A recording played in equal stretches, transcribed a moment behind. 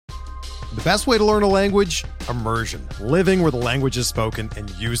The best way to learn a language? Immersion. Living where the language is spoken and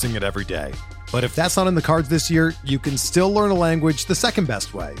using it every day. But if that's not in the cards this year, you can still learn a language the second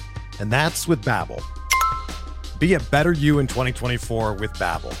best way, and that's with Babbel. Be a better you in 2024 with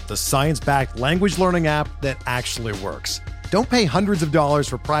Babbel, the science-backed language learning app that actually works. Don't pay hundreds of dollars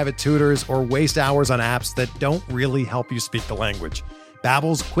for private tutors or waste hours on apps that don't really help you speak the language.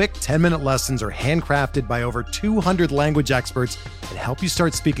 Babbel's quick 10-minute lessons are handcrafted by over 200 language experts and help you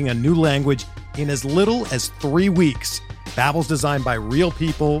start speaking a new language in as little as 3 weeks. Babbel's designed by real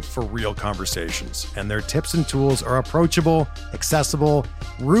people for real conversations, and their tips and tools are approachable, accessible,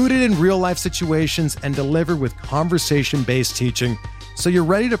 rooted in real-life situations, and delivered with conversation-based teaching, so you're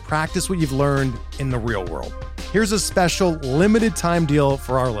ready to practice what you've learned in the real world. Here's a special limited-time deal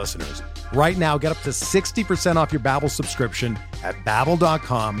for our listeners. Right now, get up to 60% off your Babbel subscription at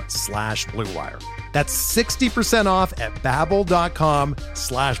babbel.com/Blue Wire. That's 60% off at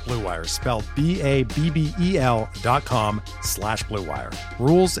babbel.com/Blue Wire, spelled BABBEL.com/Blue Wire.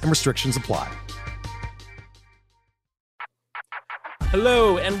 Rules and restrictions apply.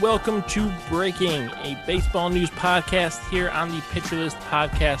 Hello, and welcome to Breaking, a baseball news podcast here on the Pitcher List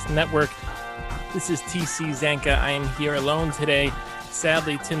Podcast Network. This is TC Zanka. I am here alone today.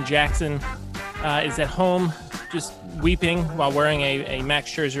 Sadly, Tim Jackson is at home just weeping while wearing a Max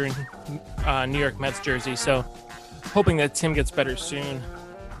Scherzer New York Mets jersey. So hoping that Tim gets better soon.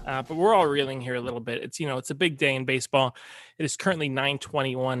 But we're all reeling here a little bit. It's a big day in baseball. It is currently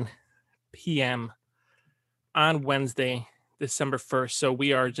 9:21 p.m. on Wednesday, December 1st. So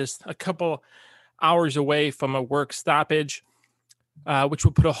we are just a couple hours away from a work stoppage, which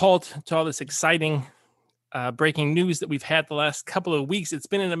will put a halt to all this exciting breaking news that we've had the last couple of weeks. It's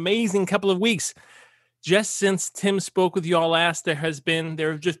been an amazing couple of weeks. Just since Tim spoke with you all last, there have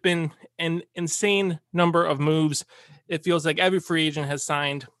just been an insane number of moves. It feels like every free agent has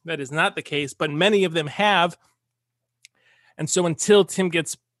signed. That is not the case, but many of them have. And so until Tim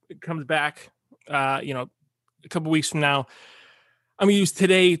comes back, a couple weeks from now, I'm going to use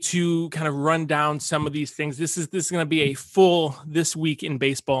today to kind of run down some of these things. This is going to be a full This Week in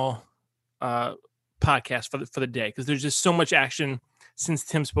Baseball podcast for the day, because there's just so much action since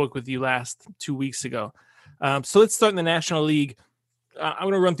Tim spoke with you last 2 weeks ago. So let's start in the National League. I'm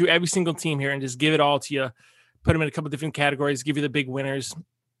going to run through every single team here and just give it all to you, put them in a couple different categories, give you the big winners.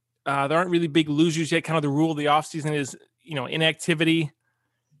 There aren't really big losers yet. Kind of the rule of the offseason is, inactivity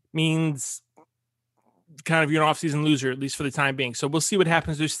means kind of you're an offseason loser, at least for the time being. So we'll see what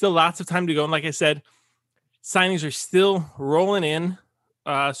happens. There's still lots of time to go. And like I said, signings are still rolling in.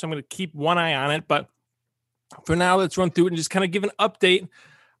 So I'm going to keep one eye on it. But for now, let's run through it and just kind of give an update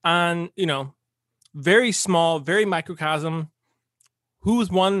on, very small, very microcosm,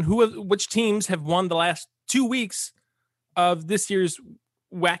 which teams have won the last 2 weeks of this year's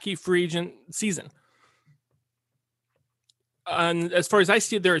wacky free agent season. And as far as I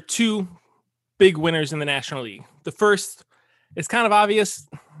see it, there are two big winners in the National League. The first is kind of obvious,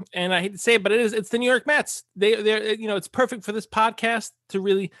 and I hate to say it, but it's the New York Mets. It's perfect for this podcast to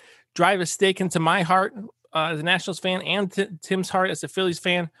really drive a stake into my heart as a Nationals fan and Tim's heart as a Phillies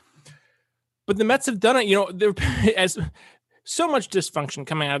fan. But the Mets have done it. There as so much dysfunction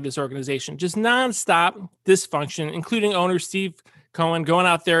coming out of this organization, just nonstop dysfunction, including owner Steve Cohen going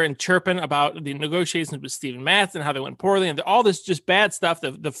out there and chirping about the negotiations with Steven Matz and how they went poorly, and all this just bad stuff.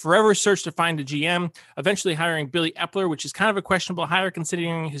 The forever search to find a GM, eventually hiring Billy Epler, which is kind of a questionable hire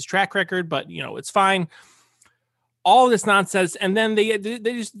considering his track record, but it's fine. All this nonsense, and then they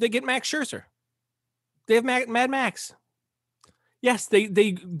get Max Scherzer. They have Mad Max. Yes,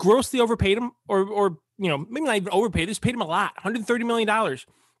 they grossly overpaid him, or maybe not even overpaid. They just paid him a lot, $130 million,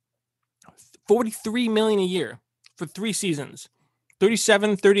 $43 million a year for 3 seasons.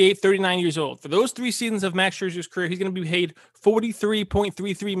 37, 38, 39 years old. For those 3 seasons of Max Scherzer's career, he's going to be paid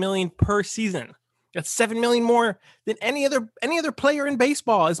 $43.33 million per season. That's $7 million more than any other player in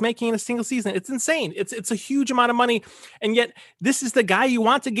baseball is making in a single season. It's insane. It's a huge amount of money, and yet this is the guy you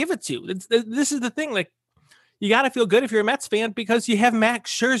want to give it to. This is the thing. Like, you got to feel good if you're a Mets fan because you have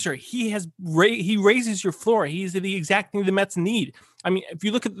Max Scherzer. He raises your floor. He's the exact thing the Mets need. I mean, if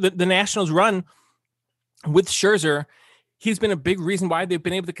you look at the Nationals' run with Scherzer, he's been a big reason why they've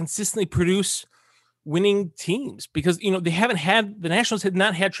been able to consistently produce winning teams, because the Nationals had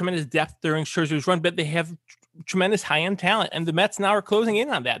not had tremendous depth during Scherzer's run, but they have tremendous high-end talent, and the Mets now are closing in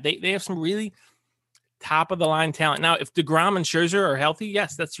on that. They have some really top-of-the-line talent. Now, if DeGrom and Scherzer are healthy,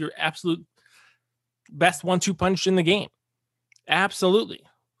 yes, that's your absolute best 1-2 punch in the game. Absolutely.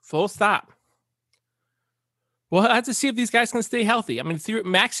 Full stop. Well, I have to see if these guys can stay healthy. I mean,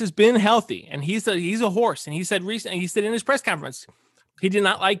 Max has been healthy, and he's a horse. And he said recently, he said in his press conference, he did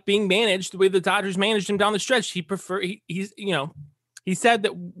not like being managed the way the Dodgers managed him down the stretch. He said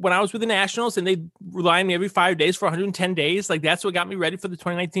that when I was with the Nationals and they'd rely on me every 5 days for 110 days, like that's what got me ready for the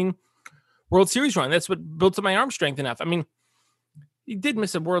 2019 World Series run. That's what built up my arm strength enough. I mean, he did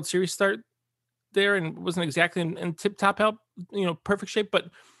miss a World Series start there and wasn't exactly in tip-top health, perfect shape, but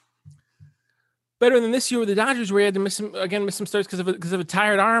better than this year with the Dodgers where he had to miss some starts because of a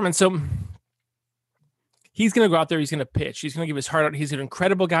tired arm. And so he's going to go out there. He's going to pitch. He's going to give his heart out. He's an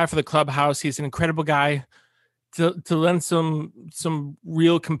incredible guy for the clubhouse. He's an incredible guy to lend some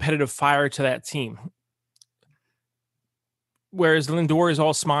real competitive fire to that team. Whereas Lindor is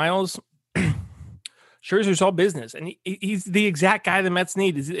all smiles, Scherzer's all business, and he's the exact guy the Mets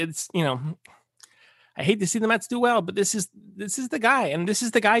need. I hate to see the Mets do well, but this is the guy, and this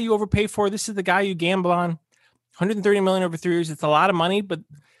is the guy you overpay for. This is the guy you gamble on. $130 million over 3 years. It's a lot of money, but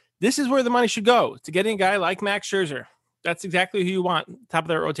this is where the money should go, to getting a guy like Max Scherzer. That's exactly who you want, top of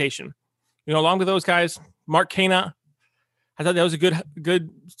their rotation. Along with those guys, Mark Canha, I thought that was a good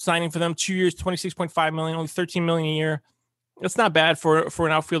signing for them. 2 years, $26.5 million, only $13 million a year. That's not bad for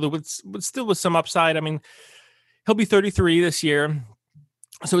an outfielder with some upside. I mean, he'll be 33 this year,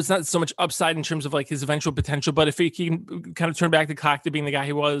 so it's not so much upside in terms of like his eventual potential. But if he can kind of turn back the clock to being the guy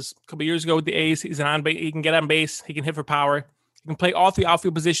he was a couple of years ago with the A's, he's an on base. He can get on base. He can hit for power. He can play all three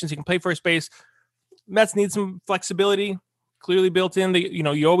outfield positions. He can play first base. Mets need some flexibility, clearly built in.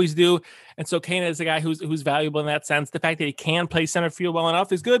 You always do. And so Canha is the guy who's valuable in that sense. The fact that he can play center field well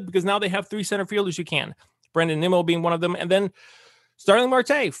enough is good because now they have 3 center fielders who can. Brandon Nimmo being one of them. And then Starling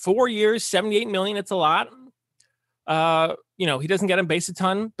Marte, 4 years, $78 million. It's a lot. He doesn't get on base a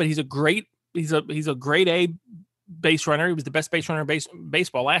ton, but he's a grade A base runner. He was the best base runner in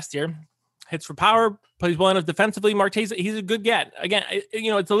baseball last year. Hits for power, plays well enough defensively. He's a good get. Again,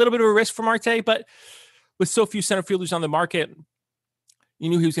 it's a little bit of a risk for Marte, but with so few center fielders on the market, you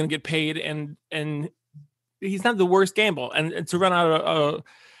knew he was going to get paid, and he's not the worst gamble. And to run out a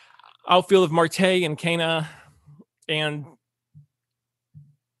outfield of Marte and Canha and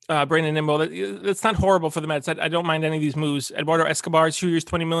Brandon Nimmo, that's not horrible for the Mets. I don't mind any of these moves. Eduardo Escobar, 2 years,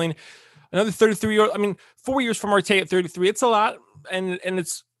 $20 million. Another 33-year-old. I mean, 4 years for Marte at 33. It's a lot, and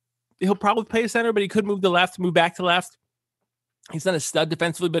he'll probably play center, but he could move back to left. He's not a stud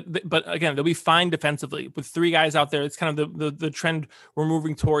defensively, but again, they'll be fine defensively with 3 guys out there. It's kind of the trend we're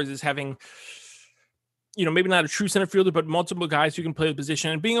moving towards, is having, maybe not a true center fielder, but multiple guys who can play the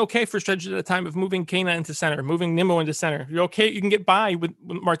position and being okay for stretches at a time of moving Canha into center, moving Nimmo into center. You're okay. You can get by with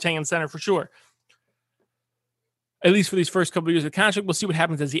Marte in center for sure. At least for these first couple of years of the contract. We'll see what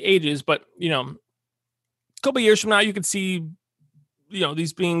happens as he ages, but a couple of years from now, you could see,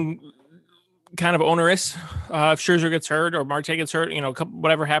 these being kind of onerous. If Scherzer gets hurt or Marte gets hurt,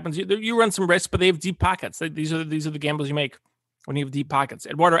 whatever happens, you run some risks, but they have deep pockets. These are the gambles you make when you have deep pockets.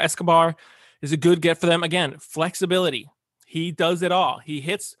 Eduardo Escobar is a good get for them. Again, flexibility. He does it all. He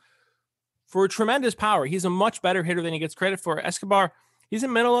hits for tremendous power. He's a much better hitter than he gets credit for. Escobar, he's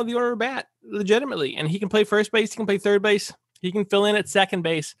in middle of the order of bat, legitimately, and he can play first base. He can play third base. He can fill in at second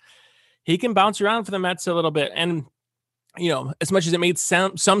base. He can bounce around for the Mets a little bit. And as much as it made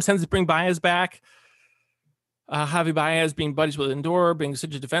some sense to bring Baez back, Javi Baez being buddies with Lindor, being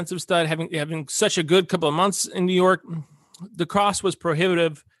such a defensive stud, having such a good couple of months in New York, the cost was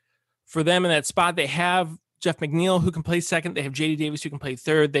prohibitive for them in that spot. They have Jeff McNeil, who can play second. They have J.D. Davis, who can play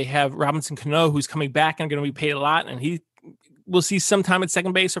third. They have Robinson Cano, who's coming back and going to be paid a lot, and he will see some time at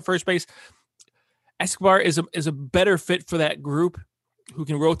second base or first base. Escobar is a better fit for that group, who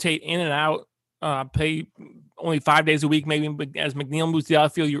can rotate in and out, play only 5 days a week, maybe. But as McNeil moves to the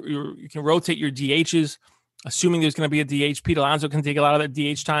outfield, you can rotate your DHs, assuming there's going to be a DH. Pete Alonso can take a lot of that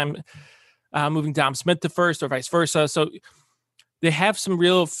DH time, moving Dom Smith to first or vice versa. So they have some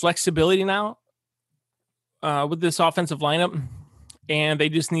real flexibility now with this offensive lineup, and they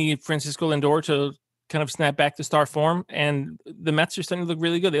just need Francisco Lindor to kind of snap back to star form. And the Mets are starting to look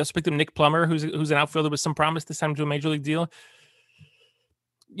really good. They also picked up Nick Plummer, who's an outfielder with some promise to sign him to a major league deal.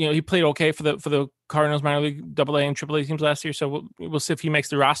 He played okay for the Cardinals minor league AA and AAA teams last year, so we'll see if he makes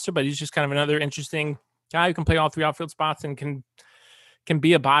the roster. But he's just kind of another interesting guy who can play all 3 outfield spots and can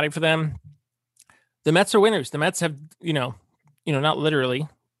be a body for them. The Mets are winners. The Mets have, not literally,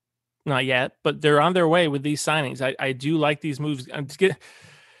 not yet, but they're on their way with these signings. I do like these moves.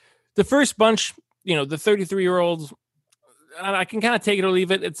 The first bunch, the 33-year-olds, I can kind of take it or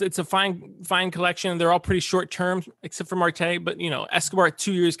leave it. It's a fine collection. They're all pretty short term, except for Marte. But Escobar at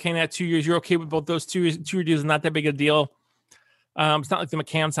 2 years, Canha at 2 years. You're okay with both those 2 years. 2 year deals is not that big a deal. It's not like the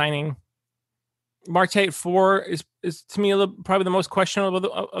McCann signing. Marte at 4 is to me probably the most questionable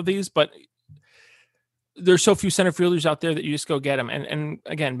of these. But there's so few center fielders out there that you just go get him. And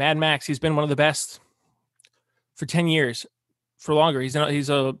again, Mad Max, he's been one of the best for 10 years, for longer. He's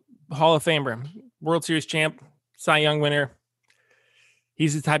a Hall of Famer, World Series champ, Cy Young winner.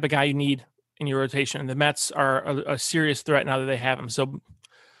 He's the type of guy you need in your rotation. And the Mets are a serious threat now that they have him. So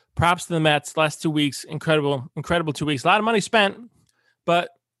props to the Mets. Last 2 weeks, incredible 2 weeks. A lot of money spent, but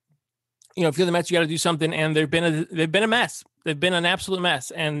if you're the Mets, you got to do something. And they've been a mess. They've been an absolute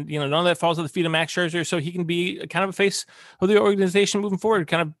mess. And none of that falls at the feet of Max Scherzer, so he can be kind of a face of the organization moving forward.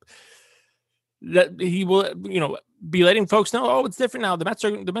 Kind of that he will, be letting folks know, oh, it's different now. The Mets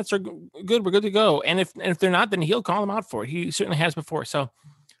are good. We're good to go. And if they're not, then he'll call them out for it. He certainly has before. So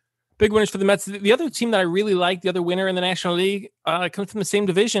big winners for the Mets. The other team that I really like, the other winner in the National League, comes from the same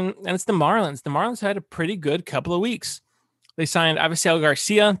division, and it's the Marlins. The Marlins had a pretty good couple of weeks. They signed Avisail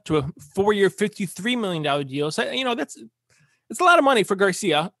Garcia to a 4-year, $53 million deal. So, it's a lot of money for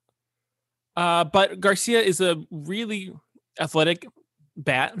Garcia. But Garcia is a really athletic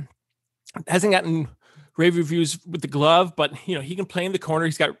bat. Hasn't gotten rave reviews with the glove, but he can play in the corner.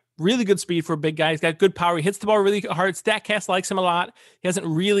 He's got really good speed for a big guy. He's got good power. He hits the ball really hard. StatCast likes him a lot. We haven't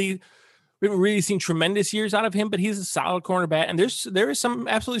really seen tremendous years out of him, but he's a solid corner bat. And there is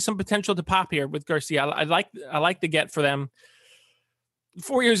absolutely some potential to pop here with Garcia. I like the get for them.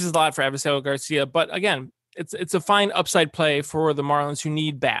 4 years is a lot for Avisail Garcia, but again, it's a fine upside play for the Marlins who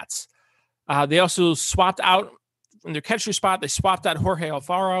need bats. They also swapped out in their catcher spot. They swapped out Jorge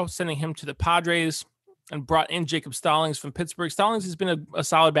Alfaro, sending him to the Padres, and brought in Jacob Stallings from Pittsburgh. Stallings has been a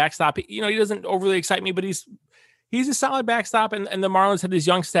solid backstop. He doesn't overly excite me, but he's a solid backstop. And the Marlins had this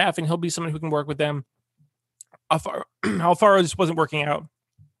young staff, and he'll be someone who can work with them. Alfaro just wasn't working out.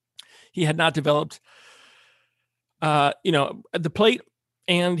 He had not developed, at the plate,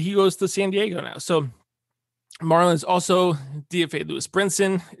 and he goes to San Diego now. So Marlins also DFA Lewis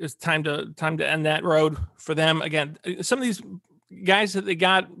Brinson. It's time to end that road for them. Again, some of these guys that they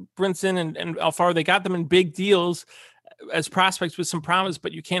got, Brinson and Alfaro, they got them in big deals as prospects with some promise,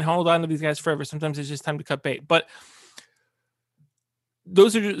 but you can't hold on to these guys forever. Sometimes it's just time to cut bait. But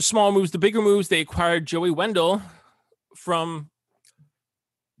those are small moves. The bigger moves, they acquired Joey Wendell from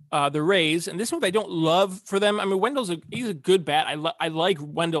the Rays, and this move I don't love for them. I mean, he's a good bat. I like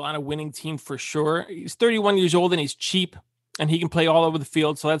Wendell on a winning team for sure. He's 31 years old and he's cheap, and he can play all over the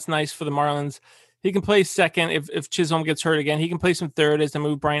field, so that's nice for the Marlins. He can play second if Chisholm gets hurt again. He can play some third as they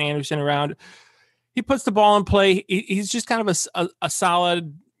move Brian Anderson around. He puts the ball in play. He's just kind of a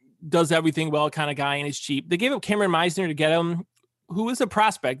solid, does everything well kind of guy, and he's cheap. They gave up Cameron Meisner to get him, who is a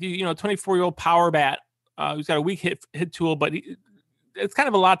prospect, 24-year-old power bat who's got a weak hit tool, but it's kind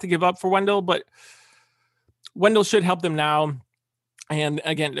of a lot to give up for Wendell, but Wendell should help them now. And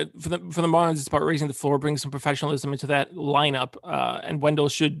again, for the Marlins, it's about raising the floor, bringing some professionalism into that lineup. And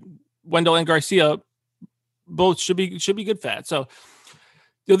Wendell and Garcia both should be good fat. So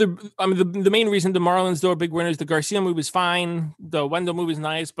the main reason the Marlins though are big winners, the Garcia move is fine. The Wendell move is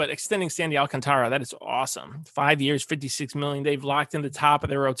nice, but extending Sandy Alcantara, that is awesome. 5 years, $56 million. They've locked in the top of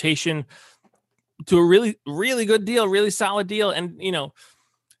their rotation to a really, really good deal, really solid deal. And,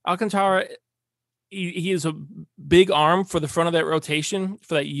 Alcantara, he is a big arm for the front of that rotation,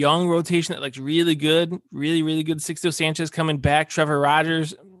 for that young rotation that looks really good, really, really good. Sixto Sanchez coming back, Trevor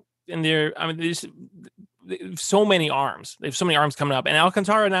Rogers in there. I mean, they have so many arms. They have so many arms coming up. And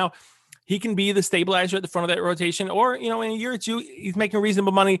Alcantara now, he can be the stabilizer at the front of that rotation, or, in a year or two, he's making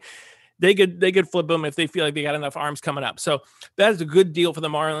reasonable money. They could flip them if they feel like they got enough arms coming up. So that is a good deal for the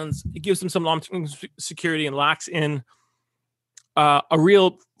Marlins. It gives them some long-term security and locks in a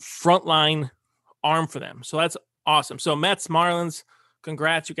real frontline arm for them. So that's awesome. So Mets, Marlins,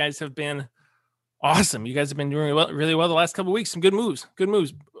 congrats. You guys have been awesome. You guys have been doing really well the last couple of weeks. Some good moves.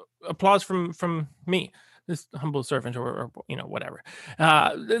 Applause from me, this humble servant, or whatever.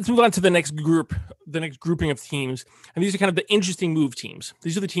 Let's move on to the next grouping of teams. And these are kind of the interesting move teams.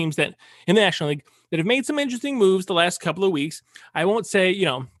 These are the teams that in the National League that have made some interesting moves the last couple of weeks. I won't say,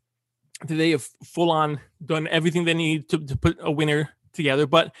 that they have full on done everything they need to put a winner together,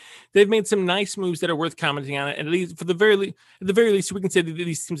 but they've made some nice moves that are worth commenting on it. And at least at the very least, we can say that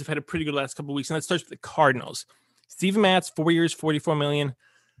these teams have had a pretty good last couple of weeks. And that starts with the Cardinals. Steven Matz, 4 years, $44 million.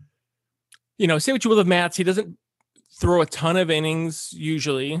 Say what you will of Matz. He doesn't throw a ton of innings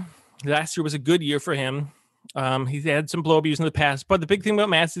usually. Last year was a good year for him. He's had some blow abuse in the past, but the big thing about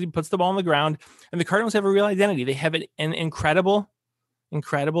Matz is he puts the ball on the ground, and the Cardinals have a real identity. They have an incredible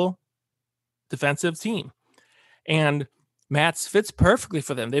defensive team, and Matz fits perfectly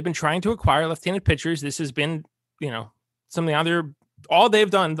for them. They've been trying to acquire left-handed pitchers. This has been, something all they've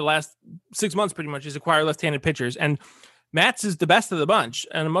done the last 6 months pretty much is acquire left-handed pitchers, and Matz is the best of the bunch,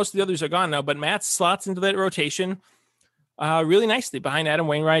 and most of the others are gone now, but Matz slots into that rotation really nicely behind Adam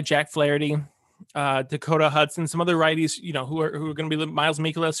Wainwright, Jack Flaherty, Dakota Hudson, some other righties, who are going to be Miles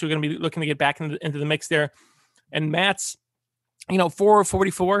Mikolas, who are going to be looking to get back into the mix there. And Matz,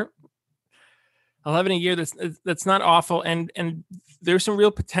 444, 11 a year. That's not awful. And there's some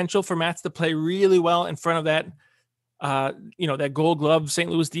real potential for Matz to play really well in front of that, that Gold Glove St.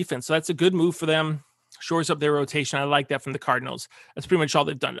 Louis defense. So that's a good move for them. Shores up their rotation. I like that from the Cardinals. That's pretty much all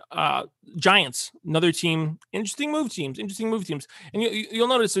they've done. Giants, another team, interesting move teams. And you'll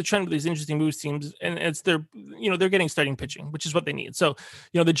notice a trend with these interesting moves teams, and it's they're getting starting pitching, which is what they need. So,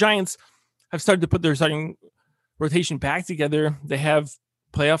 the Giants have started to put their starting rotation back together. They have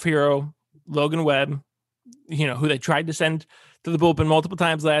playoff hero Logan Webb, who they tried to send to the bullpen multiple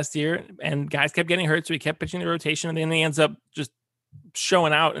times last year, and guys kept getting hurt, so he kept pitching the rotation, and then he ends up just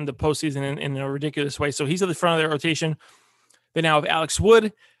showing out in the postseason in a ridiculous way. So he's at the front of their rotation. They now have Alex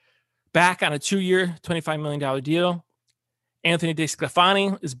Wood back on a 2-year, $25 million deal. Anthony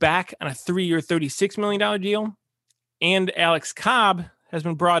DeSclafani is back on a 3-year, $36 million deal. And Alex Cobb has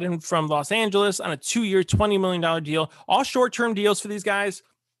been brought in from Los Angeles on a 2-year, $20 million deal. All short-term deals for these guys,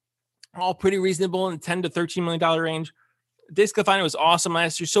 all pretty reasonable in $10 to $13 million range. DeSclafani was awesome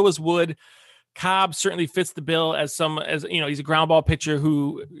last year. So was Wood. Cobb certainly fits the bill as he's a ground ball pitcher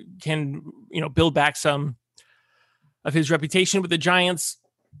who can, build back some of his reputation with the Giants.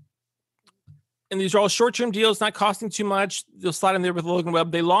 And these are all short-term deals, not costing too much. They'll slide in there with Logan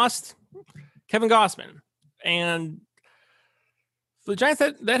Webb. They lost Kevin Gausman, and for the Giants,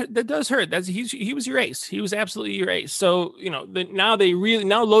 that does hurt. He was your ace. He was absolutely your ace. So, now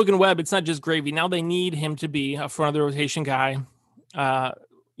Logan Webb, it's not just gravy. Now they need him to be a front of the rotation guy.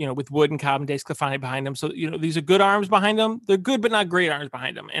 With Wood and Cobb and DeSclafani behind him. So, these are good arms behind them. They're good, but not great arms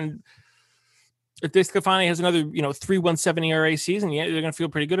behind them. And if DeSclafani has another, 3.17 ERA season, they're going to feel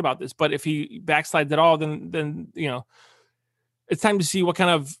pretty good about this. But if he backslides at all, then it's time to see what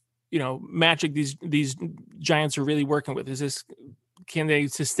kind of, magic these Giants are really working with. Can they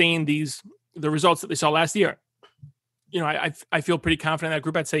sustain the results that they saw last year? I feel pretty confident in that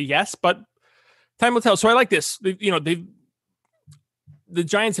group. I'd say yes, but time will tell. So I like this. The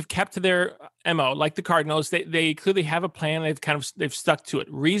Giants have kept to their MO, like the Cardinals. They clearly have a plan. They've stuck to it.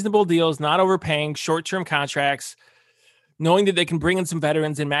 Reasonable deals, not overpaying, short-term contracts, knowing that they can bring in some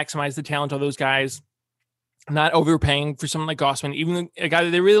veterans and maximize the talent of those guys, not overpaying for someone like Gausman, even a guy that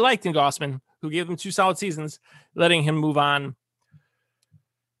they really liked in Gausman, who gave them 2 solid seasons, letting him move on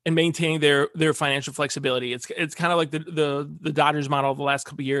and maintaining their financial flexibility. It's kind of like the Dodgers model of the last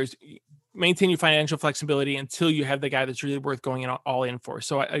couple of years. Maintain your financial flexibility until you have the guy that's really worth going all in for.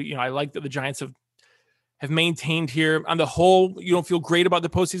 So I like that the Giants have maintained here. On the whole, you don't feel great about the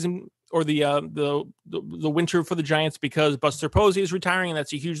postseason or the winter for the Giants because Buster Posey is retiring, and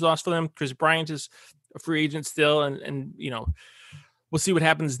that's a huge loss for them. Chris Bryant is a free agent still, and we'll see what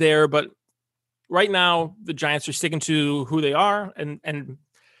happens there. But right now, the Giants are sticking to who they are, and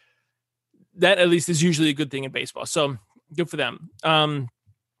that at least is usually a good thing in baseball. So good for them.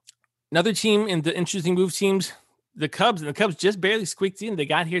 Another team in the interesting move teams, the Cubs, and the Cubs just barely squeaked in. They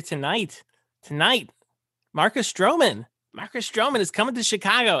got here tonight. Marcus Stroman is coming to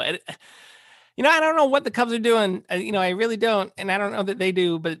Chicago. And, I don't know what the Cubs are doing. I really don't. And I don't know that they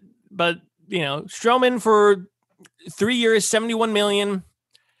do, but Stroman for 3 years, $71 million.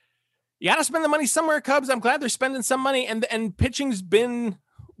 You got to spend the money somewhere, Cubs. I'm glad they're spending some money, and pitching's been,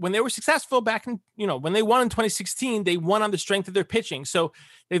 when they were successful back in, when they won in 2016, they won on the strength of their pitching. So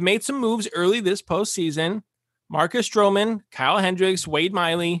they've made some moves early this postseason. Marcus Stroman, Kyle Hendricks, Wade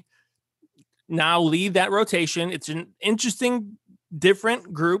Miley now lead that rotation. It's an interesting,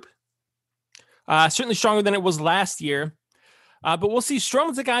 different group. Certainly stronger than it was last year. But we'll see.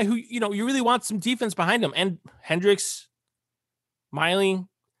 Stroman's a guy who, you really want some defense behind him. And Hendricks, Miley,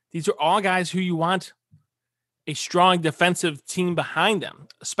 these are all guys who you want a strong defensive team behind them,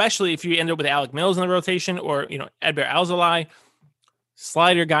 especially if you end up with Alec Mills in the rotation or, Edber Alzolay,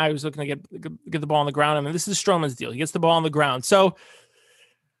 slider guy who's looking to get the ball on the ground. I mean, this is Stroman's deal. He gets the ball on the ground. So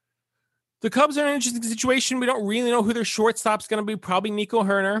the Cubs are in an interesting situation. We don't really know who their shortstop's going to be. Probably Nico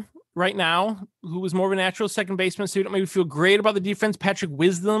Herner right now, who was more of a natural second baseman. So you don't maybe feel great about the defense. Patrick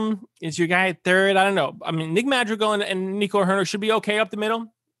Wisdom is your guy at third. I don't know. I mean, Nick Madrigal and Nico Herner should be okay up the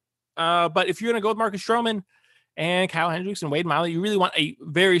middle. But if you're going to go with Marcus Stroman and Kyle Hendricks and Wade Miley, you really want a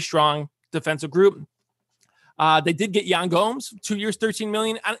very strong defensive group. They did get Yan Gomes, 2 years, $13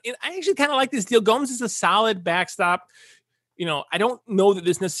 million. I actually kind of like this deal. Gomes is a solid backstop. I don't know that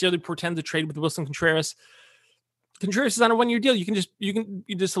this necessarily portends a trade with Wilson Contreras. Contreras is on a 1-year deal.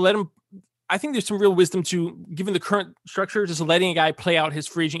 You just let him. I think there's some real wisdom to, given the current structure, just letting a guy play out his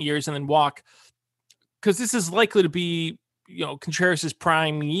free agent years and then walk, because this is likely to be, Contreras'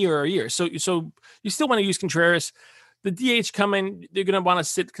 prime year. So you still want to use Contreras. The DH coming, they're going to want to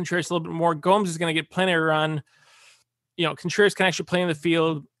sit Contreras a little bit more. Gomes is going to get plenty of run. Contreras can actually play in the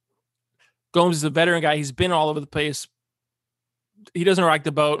field. Gomes is a veteran guy. He's been all over the place. He doesn't rock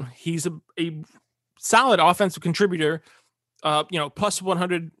the boat. He's a solid offensive contributor. Plus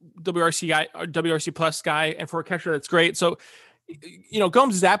 100 WRC guy or WRC plus guy, and for a catcher, that's great. So,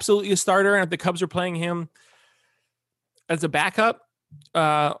 Gomes is absolutely a starter, and if the Cubs are playing him as a backup,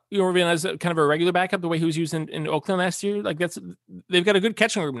 even as a kind of a regular backup, the way he was used in Oakland last year, they've got a good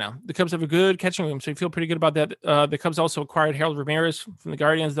catching room now. The Cubs have a good catching room, so you feel pretty good about that. The Cubs also acquired Harold Ramirez from the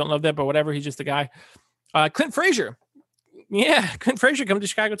Guardians. Don't love that, but whatever. He's just a guy. Clint Frazier. Yeah, Clint Frazier come to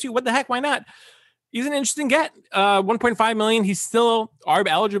Chicago too. What the heck? Why not? He's an interesting get. $1.5 million. He's still ARB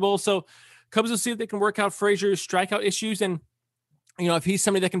eligible. So Cubs will see if they can work out Frazier's strikeout issues. And, if he's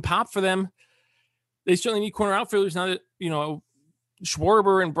somebody that can pop for them, they certainly need corner outfielders now that,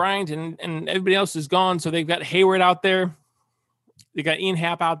 Schwarber and Bryant and everybody else is gone. So they've got Hayward out there. They got Ian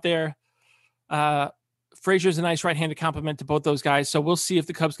Happ out there. Frazier's a nice right-handed complement to both those guys. So we'll see if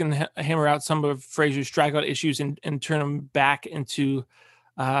the Cubs can hammer out some of Frazier's strikeout issues and turn them back into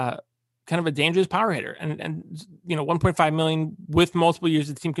kind of a dangerous power hitter. And 1.5 million with multiple years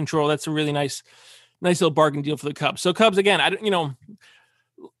of team control. That's a really nice little bargain deal for the Cubs. So Cubs, again,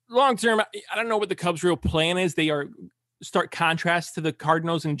 long term, I don't know what the Cubs' real plan is. They are stark contrast to the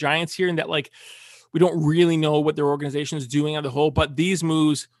Cardinals and Giants here in that, we don't really know what their organization is doing on the whole, but these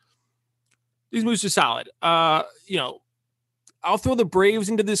moves are solid. I'll throw the Braves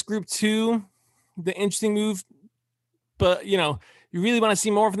into this group too. The interesting move, but you really want to see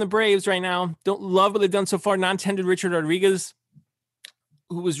more from the Braves right now. Don't love what they've done so far. Non-tendered Richard Rodriguez,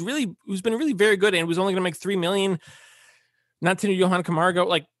 who's been really very good and was only going to make $3 million. Not-tendered Johan Camargo.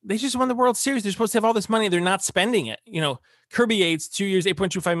 They just won the World Series. They're supposed to have all this money. They're not spending it. Kirby Yates, 2 years,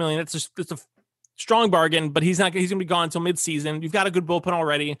 $8.25 million. That's a strong bargain, but he's going to be gone until mid-season. You've got a good bullpen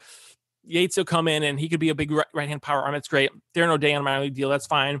already. Yates will come in and he could be a big right-hand power arm. That's great. Darren O'Day on a minor league deal. That's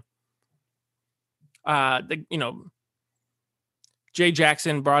fine. Jay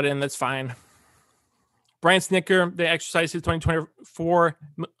Jackson brought in. That's fine. Brian Snitker, they exercised his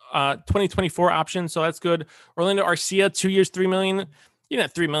 2024 option, so that's good. Orlando Arcia, 2 years, $3 million.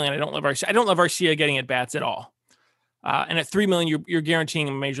 $3 million. I don't love Arcia. I don't love Arcia getting at bats at all. And at $3 million, you're guaranteeing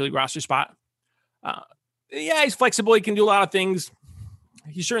a major league roster spot. He's flexible. He can do a lot of things.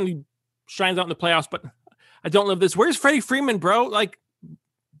 He certainly shines out in the playoffs, but I don't love this. Where's Freddie Freeman, bro?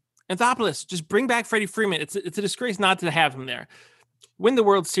 Anthopoulos, just bring back Freddie Freeman. It's a disgrace not to have him there. Win the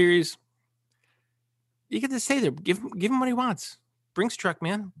World Series. You get to stay there. Give him what he wants. Brinks truck,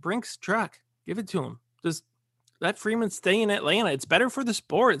 man. Brinks truck. Give it to him. Just let Freeman stay in Atlanta. It's better for the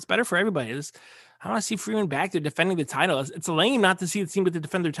sport. It's better for everybody. I want to see Freeman back there defending the title. It's lame not to see the team get to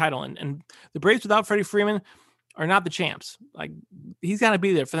defend their title. And the Braves without Freddie Freeman are not the champs. He's got to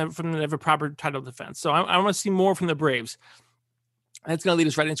be there for them to have a proper title defense. So I want to see more from the Braves. That's going to lead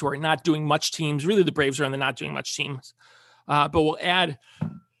us right into our not doing much teams. Really, the Braves are on the not doing much teams. But we'll add a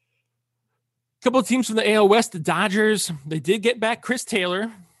couple of teams from the AL West. The Dodgers, they did get back Chris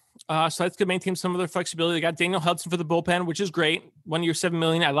Taylor. So that's going to maintain some of their flexibility. They got Daniel Hudson for the bullpen, which is great. 1 year, $7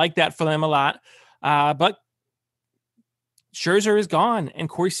 million. I like that for them a lot. But Scherzer is gone and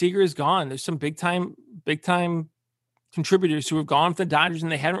Corey Seager is gone. There's some big time contributors who have gone for the Dodgers,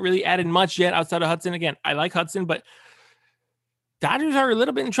 and they haven't really added much yet outside of Hudson. Again, I like Hudson, but Dodgers are a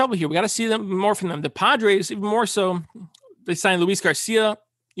little bit in trouble here. We got to see more from them. The Padres, even more so, they signed Luis Garcia,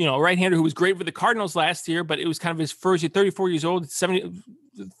 a right-hander who was great for the Cardinals last year, but it was kind of his first year, 34 years old,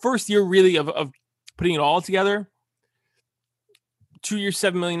 first year really of putting it all together. 2 years,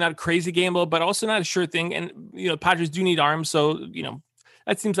 $7 million, not a crazy gamble, but also not a sure thing. And, Padres do need arms. So,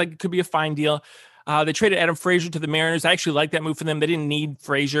 that seems like it could be a fine deal. They traded Adam Frazier to the Mariners. I actually like that move for them. They didn't need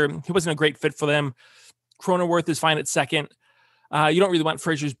Frazier. He wasn't a great fit for them. Cronenworth is fine at second. You don't really want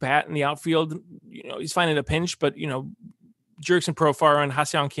Frazier's bat in the outfield. He's fine in a pinch, but, Jurickson Profar and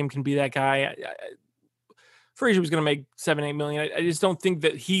Ha-Seong Kim can be that guy. Frazier was going to make $7-8 million. I just don't think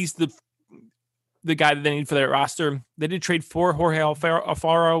that he's the guy that they need for their roster. They did trade for Jorge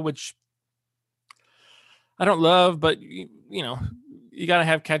Alfaro, which I don't love, but you got to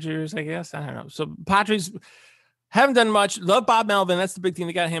have catchers, I guess. I don't know. So Padres haven't done much. Love Bob Melvin. That's the big thing.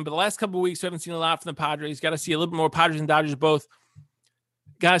 They got him. But the last couple of weeks, we haven't seen a lot from the Padres. Got to see a little bit more. Padres and Dodgers both.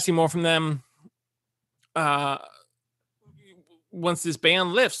 Got to see more from them. Once this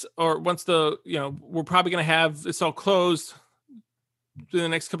ban lifts, or once we're probably going to have this all closed through the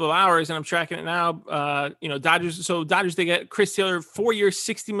next couple of hours, and I'm tracking it now. Dodgers. So Dodgers, they get Chris Taylor, 4-year,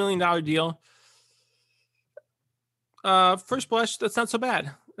 $60 million deal. First blush, that's not so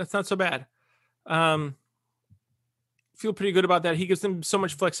bad. Feel pretty good about that. He gives them so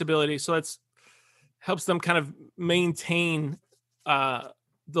much flexibility, so that's helps them kind of maintain the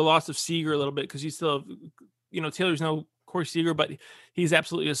loss of Seager a little bit, because you still have, Taylor's no Corey Seager, but he's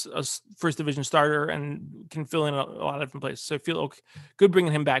absolutely a first division starter and can fill in a lot of different places. So I feel good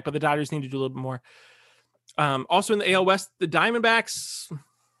bringing him back, but the Dodgers need to do a little bit more. Also in the AL West, the Diamondbacks,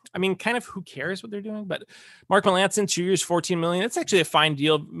 I mean, kind of who cares what they're doing, but Mark Melancon, 2 years, $14 million. It's actually a fine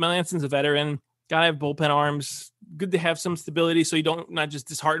deal. Melancon's a veteran. Gotta have bullpen arms. Good to have some stability, so you don't not just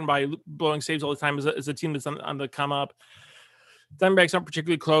disheartened by blowing saves all the time as a team that's on the come up. Diamondbacks aren't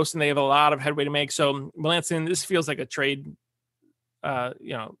particularly close, and they have a lot of headway to make. So Melancon, this feels like a trade, a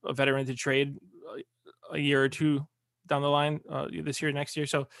veteran to trade a year or two down the line, this year, next year.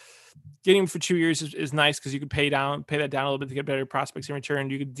 So getting him for 2 years is nice, because you could pay that down a little bit to get better prospects in return.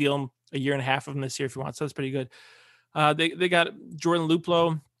 You could deal him a year and a half of them this year if you want. So that's pretty good. They got Jordan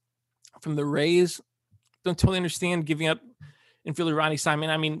Luplow from the Rays. Don't totally understand giving up infielder Ronnie Simon.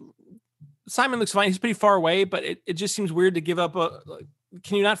 I mean, Simon looks fine. He's pretty far away, but it just seems weird to give up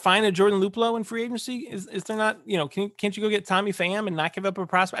can you not find a Jordan Luplow in free agency? Is there not, can't you go get Tommy Pham and not give up a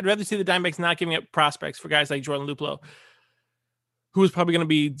prospect? I'd rather see the Diamondbacks not giving up prospects for guys like Jordan Luplow, who is probably going to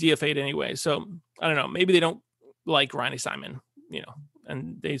be DFA'd anyway. So I don't know. Maybe they don't like Ronnie Simon,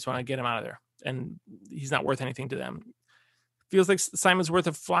 and they just want to get him out of there, and he's not worth anything to them. Feels like Simon's worth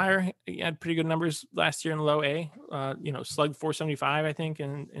a flyer. He had pretty good numbers last year in low A, slugged 475, I think,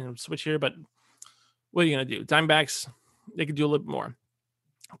 and switch here. But what are you going to do? Diamondbacks, they could do a little bit more.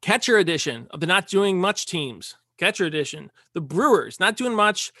 Catcher edition of the not doing much teams. Catcher edition. The Brewers, not doing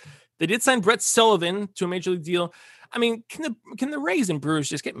much. They did sign Brett Sullivan to a major league deal. I mean, can the Rays and Brewers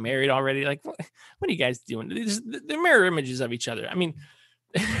just get married already? Like, what are you guys doing? They're mirror images of each other. I mean,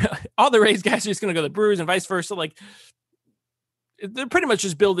 all the Rays guys are just going to go to the Brewers and vice versa. Like, they're pretty much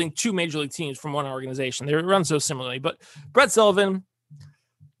just building two major league teams from one organization. They run so similarly. But Brett Sullivan,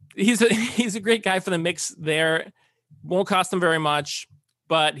 he's a great guy for the mix there. Won't cost them very much,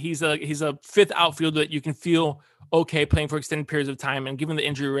 but he's a fifth outfielder that you can feel okay playing for extended periods of time. And given the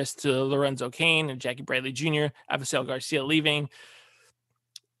injury risk to Lorenzo Cain and Jackie Bradley Jr., Avisail Garcia leaving,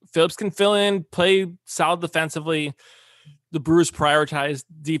 Phillips can fill in, play solid defensively. The Brewers prioritize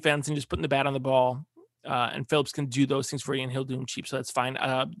defense and just putting the bat on the ball. And Phillips can do those things for you, and he'll do them cheap, so that's fine.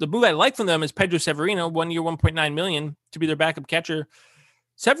 The move I like from them is Pedro Severino, 1 year, $1.9 million to be their backup catcher.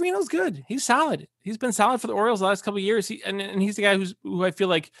 Severino's good. He's solid. He's been solid for the Orioles the last couple of years. And he's the guy who I feel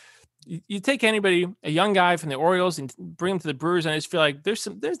like you take anybody, a young guy from the Orioles, and bring him to the Brewers, and I just feel like there's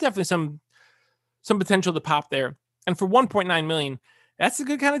definitely some potential to pop there. And for $1.9 million, that's a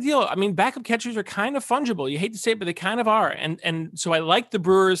good kind of deal. I mean, backup catchers are kind of fungible. You hate to say it, but they kind of are. And so I like the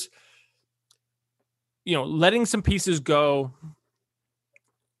Brewers, letting some pieces go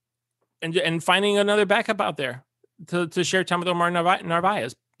and finding another backup out there to share time with Omar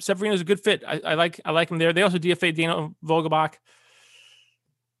Narvaez. Severino's a good fit. I like him there. They also DFA'd Daniel Vogelbach.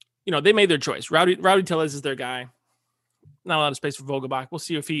 They made their choice. Rowdy Tellez is their guy. Not a lot of space for Vogelbach. We'll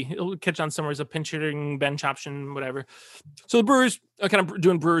see if he'll catch on somewhere as a pinch hitting bench option, whatever. So the Brewers are kind of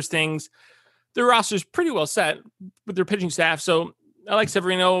doing Brewers things. Their roster's pretty well set with their pitching staff. So I like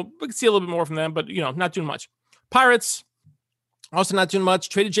Severino. We can see a little bit more from them, but, not doing much. Pirates, also not doing much.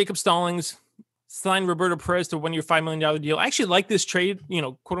 Traded Jacob Stallings. Signed Roberto Perez to a 1 year, $5 million deal. I actually like this trade,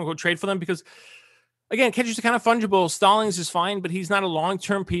 quote unquote trade for them, because, again, catchers are kind of fungible. Stallings is fine, but he's not a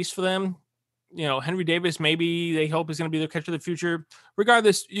long-term piece for them. Henry Davis, maybe they hope is going to be their catcher of the future.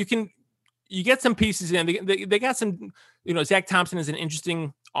 Regardless, you get some pieces in. They got some, Zach Thompson is an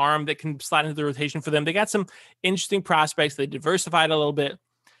interesting arm that can slide into the rotation for them. They got some interesting prospects. They diversified a little bit.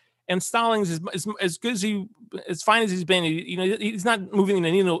 And Stallings is as good as fine as he's been. He's not moving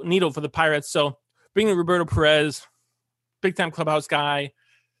the needle for the Pirates. So bringing Roberto Perez, big time clubhouse guy,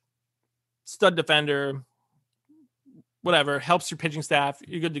 stud defender, whatever, helps your pitching staff.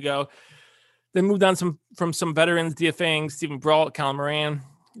 You're good to go. Then moved on from some veterans, DFAing Stephen Brault, Colin Moran.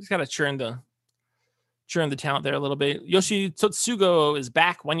 He's got to churn the talent there a little bit. Yoshi Tsutsugo is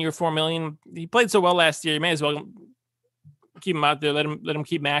back, 1 year, $4 million. He played so well last year. You may as well keep him out there. Let him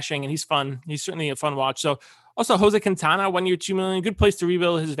keep mashing, and he's fun. He's certainly a fun watch. So also Jose Quintana, 1 year, $2 million. Good place to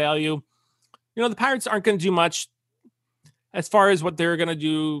rebuild his value. The Pirates aren't going to do much as far as what they're going to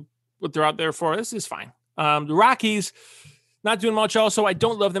do, what they're out there for. This is fine. The Rockies, not doing much also. I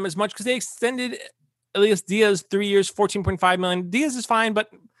don't love them as much because they extended Elias Diaz 3 years, $14.5 million. Diaz is fine, but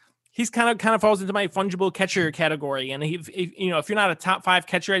he's kind of falls into my fungible catcher category. And if you're not a top 5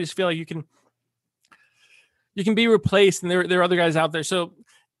 catcher, I just feel like you can be replaced, and there are other guys out there. So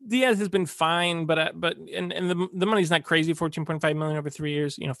Diaz has been fine, but the money's not crazy. $14.5 million over 3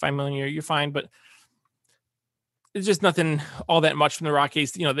 years, $5 million a year, you're fine, but it's just nothing all that much from the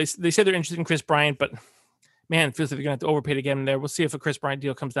Rockies. They say they're interested in Chris Bryant, but man, it feels like they're going to have to overpay to get him there. We'll see if a Chris Bryant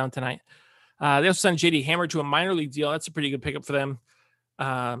deal comes down tonight. They also signed JD Hammer to a minor league deal. That's a pretty good pickup for them.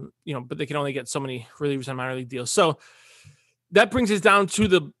 But they can only get so many relievers on minor league deals. So that brings us down to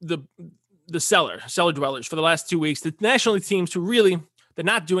the cellar dwellers for the last 2 weeks. The National League teams who really, they're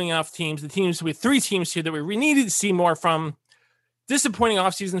not doing enough teams. The teams with 3 teams here that we needed to see more from. Disappointing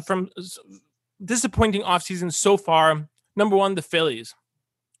offseason so far. Number 1, the Phillies.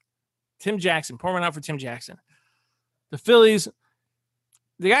 Tim Jackson, pour one out for Tim Jackson. The Phillies,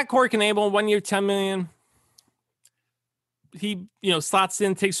 they got Corey Knebel, 1 year, $10 million. He, slots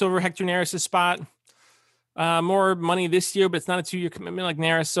in, takes over Hector Neris' spot. More money this year, but it's not a 2-year commitment like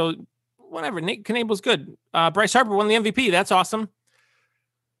Neris. So whatever, Knebel's good. Bryce Harper won the MVP. That's awesome.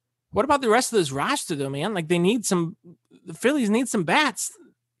 What about the rest of this roster, though, man? Like, the Phillies need some bats.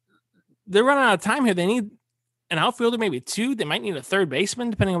 They're running out of time here. They need an outfielder, maybe 2. They might need a third baseman,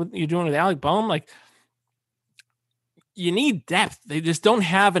 depending on what you're doing with Alec Boehm. Like, you need depth. They just don't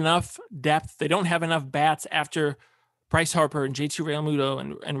have enough depth. They don't have enough bats after Bryce Harper and JT Realmuto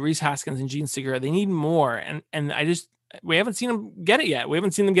and Rhys Hoskins and Gene Segura. They need more. And we haven't seen them get it yet. We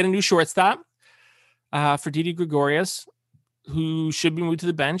haven't seen them get a new shortstop for Didi Gregorius, who should be moved to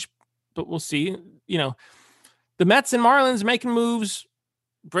the bench, but we'll see. The Mets and Marlins making moves.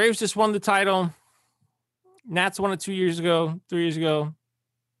 Braves just won the title. Nats won it 2 years ago, 3 years ago.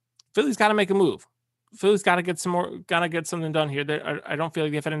 Philly's got to make a move. Philly's got to get something done here. I don't feel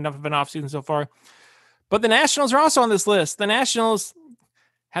like they've had enough of an offseason so far. But the Nationals are also on this list. The Nationals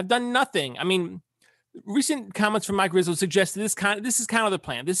have done nothing. I mean, recent comments from Mike Rizzo suggested this is kind of the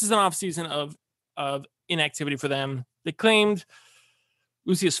plan. This is an offseason of inactivity for them. They claimed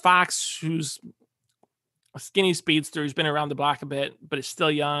Lucius Fox, who's a skinny speedster who's been around the block a bit, but is still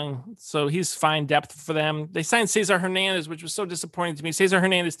young. So he's fine depth for them. They signed Cesar Hernandez, which was so disappointing to me. Cesar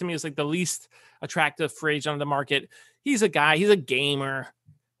Hernandez to me is like the least attractive free agent on the market. He's a guy, he's a gamer.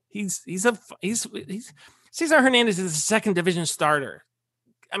 He's Cesar Hernandez is a second division starter.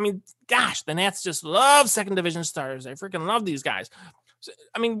 I mean, gosh, the Nats just love second division starters. I freaking love these guys.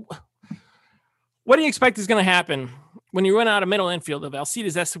 I mean, what do you expect is going to happen when you run out of middle infield of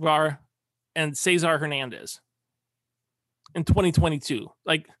Alcides Escobar and Cesar Hernandez in 2022?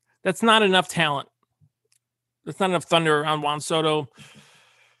 Like, that's not enough talent. That's not enough thunder around Juan Soto.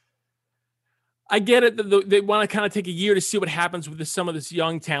 I get it that they want to kind of take a year to see what happens with some of this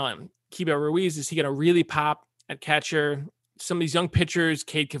young talent. Keibert Ruiz, is he going to really pop at catcher? Some of these young pitchers,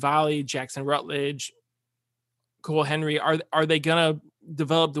 Cade Cavalli, Jackson Rutledge, Cole Henry, are they going to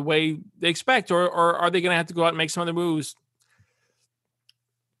develop the way they expect, or are they going to have to go out and make some other moves?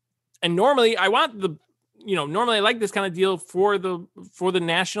 And normally I like this kind of deal for the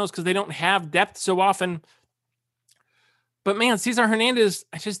Nationals because they don't have depth so often. But man, Cesar Hernandez,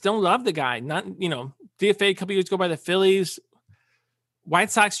 I just don't love the guy. Not, DFA a couple years ago by the Phillies.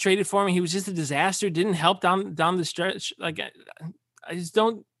 White Sox traded for him. He was just a disaster. Didn't help down the stretch. Like, I just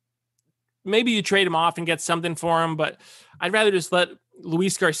don't. Maybe you trade him off and get something for him, but I'd rather just let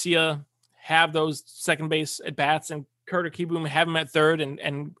Luis Garcia have those second base at bats and Carter Kieboom have him at third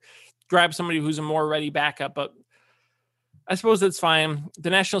and grab somebody who's a more ready backup. But I suppose that's fine.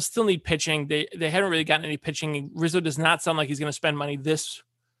 The Nationals still need pitching. They haven't really gotten any pitching. Rizzo does not sound like he's going to spend money this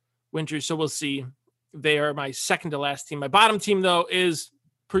winter, so we'll see. They are my second to last team. My bottom team, though, is,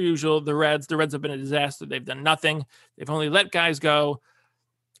 per usual, the Reds. The Reds have been a disaster. They've done nothing. They've only let guys go,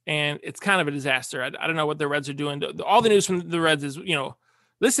 and it's kind of a disaster. I don't know what the Reds are doing. All the news from the Reds is,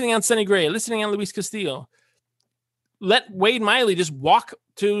 listening on Sonny Gray, listening on Luis Castillo. Let Wade Miley just walk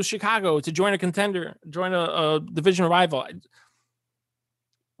to Chicago to join a contender, join a division rival.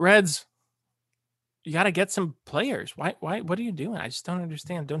 Reds, you got to get some players. Why? What are you doing? I just don't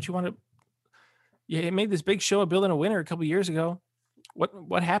understand. Don't you want to? You made this big show of building a winner a couple years ago.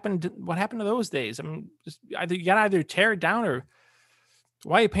 What happened? What happened to those days? I mean, you got to either tear it down, or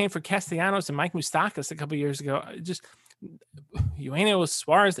why are you paying for Castellanos and Mike Moustakas a couple years ago? Just Eugenio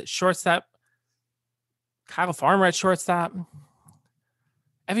Suarez at shortstop, Kyle Farmer at shortstop.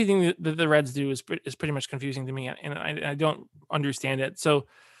 Everything that the Reds do is pretty much confusing to me, and I don't understand it. So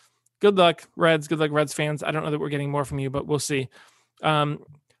good luck, Reds. Good luck, Reds fans. I don't know that we're getting more from you, but we'll see.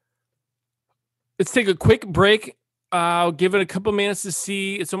 Let's take a quick break. I'll give it a couple minutes to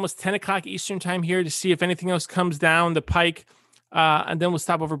see. It's almost 10 o'clock Eastern time here to see if anything else comes down the pike. And then we'll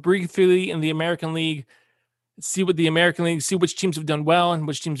stop over briefly in the American League, see which teams have done well and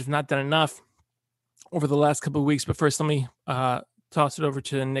which teams have not done enough over the last couple of weeks. But first, let me toss it over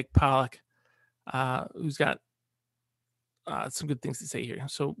to Nick Pollack, who's got some good things to say here.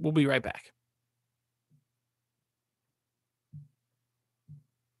 So we'll be right back.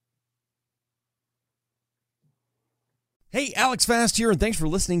 Hey, Alex Fast here, and thanks for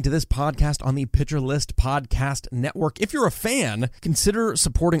listening to this podcast on the Pitcher List Podcast Network. If you're a fan, consider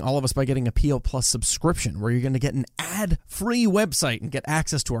supporting all of us by getting a PL Plus subscription, where you're going to get an ad-free website and get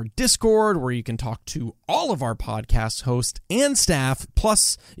access to our Discord, where you can talk to all of our podcast hosts and staff.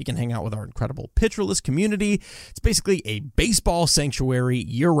 Plus, you can hang out with our incredible Pitcher List community. It's basically a baseball sanctuary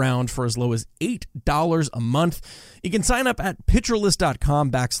year-round for as low as $8 a month. You can sign up at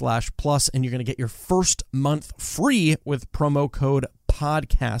pitcherlist.com/plus, and you're going to get your first month free with promo code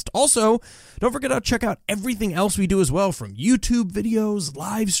podcast. Also, don't forget to check out everything else we do as well, from YouTube videos,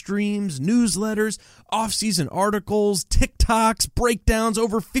 live streams, newsletters, off-season articles, TikToks, breakdowns,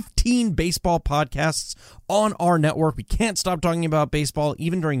 over 15 baseball podcasts on our network. We can't stop talking about baseball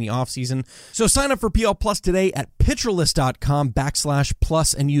even during the off-season. So sign up for PL Plus today at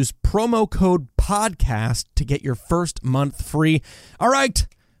pitcherlist.com/plus and use promo code podcast to get your first month free. All right.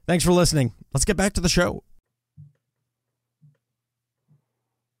 Thanks for listening. Let's get back to the show.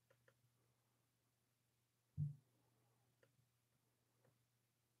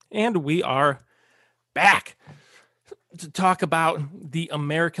 And we are back to talk about the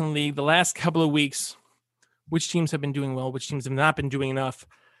American League. The last couple of weeks, which teams have been doing well, which teams have not been doing enough.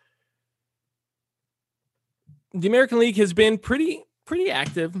 The American League has been pretty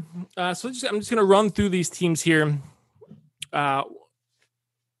active. So I'm just going to run through these teams here. I'll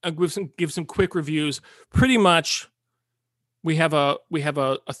give some quick reviews. Pretty much, we have a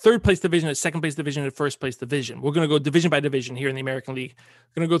third place division, a second place division, and a first place division. We're going to go division by division here in the American League.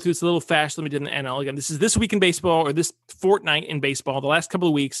 We're going to go through this a little fast than we did in the NL. Again, this is this week in baseball, or this fortnight in baseball, the last couple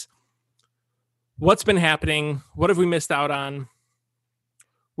of weeks. What's been happening? What have we missed out on?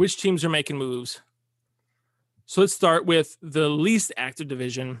 Which teams are making moves? So let's start with the least active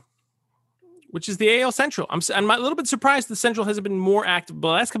division, which is the AL Central. I'm a little bit surprised the Central hasn't been more active, but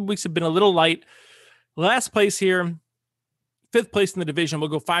the last couple of weeks have been a little light. Last place here, fifth place in the division. We'll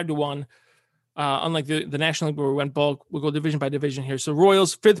go 5-1. Unlike the National League where we went bulk, we'll go division by division here. So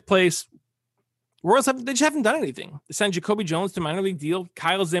Royals, fifth place. Royals they just haven't done anything. They signed Jacoby Jones to a minor league deal.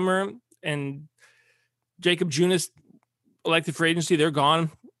 Kyle Zimmer and Jacob Junis elected for agency. They're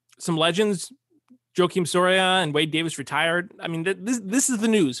gone. Some legends, Joakim Soria and Wade Davis, retired. I mean, this is the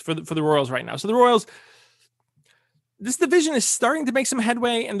news for the Royals right now. So the Royals, this division is starting to make some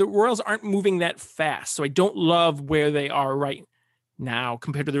headway, and the Royals aren't moving that fast. So I don't love where they are right now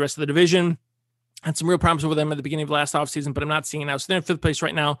compared to the rest of the division. Had some real problems with them at the beginning of last offseason, but I'm not seeing it now. So they're in fifth place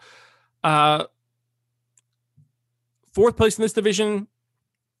right now. Fourth place in this division,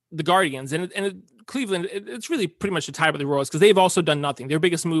 the Guardians. And Cleveland, it's really pretty much a tie with the Royals because they've also done nothing. Their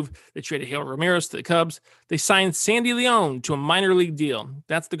biggest move, they traded Hale Ramirez to the Cubs. They signed Sandy Leon to a minor league deal.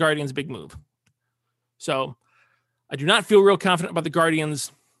 That's the Guardians' big move. So I do not feel real confident about the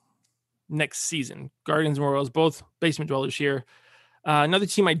Guardians next season. Guardians and Royals, both basement dwellers here. Another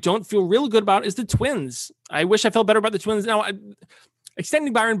team I don't feel real good about is the Twins. I wish I felt better about the Twins. Now,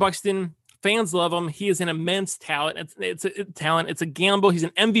 extending Byron Buxton, fans love him. He is an immense talent. It's a talent. It's a gamble. He's an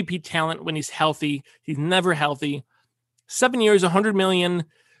MVP talent when he's healthy. He's never healthy. 7 years, $100 million.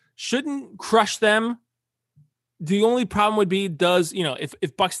 Shouldn't crush them. The only problem would be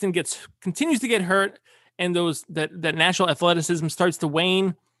if Buxton continues to get hurt and that natural athleticism starts to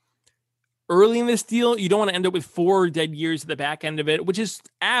wane early in this deal, you don't want to end up with 4 dead years at the back end of it, which is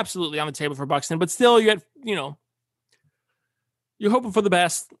absolutely on the table for Buxton. But still, you're hoping for the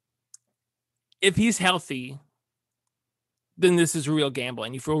best. If he's healthy, then this is a real gamble,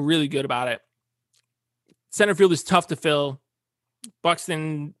 and you feel really good about it. Center field is tough to fill.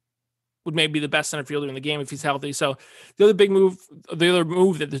 Buxton would maybe be the best center fielder in the game if he's healthy. So the other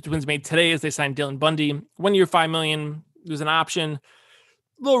move that the Twins made today is they signed Dylan Bundy. 1 year, $5 million. There's an option.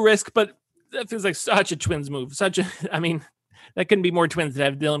 Low risk, but that feels like such a Twins move. That couldn't be more Twins that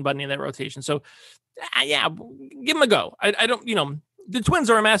have Dylan Bundy in that rotation. So, yeah, give him a go. I don't, the Twins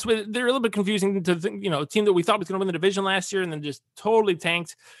are a mess. They're a little bit confusing to think, a team that we thought was going to win the division last year and then just totally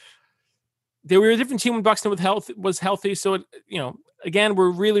tanked. They were a different team when Buxton was healthy. So, again,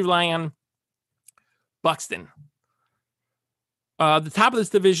 we're really relying on Buxton. The top of this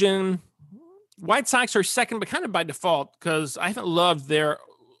division, White Sox are second, but kind of by default because I haven't loved their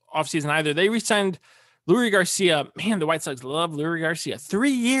offseason either. They re-signed Leury Garcia. Man, the White Sox love Leury Garcia. 3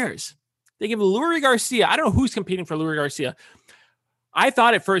 years. They give Leury Garcia. I don't know who's competing for Leury Garcia. I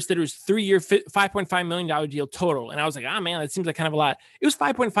thought at first that it was 3-year, $5.5 million deal total. And I was like, man, that seems like kind of a lot. It was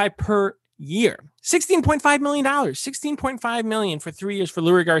 5.5 per year, $16.5 million, $16.5 million for 3 years for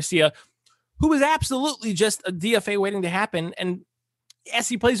Leury Garcia, who was absolutely just a DFA waiting to happen. And yes,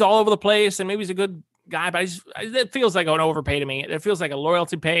 he plays all over the place and maybe he's a good guy, but it feels like an overpay to me. It feels like a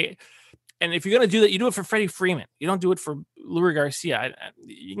loyalty pay. And if you're going to do that, you do it for Freddie Freeman. You don't do it for Leury Garcia.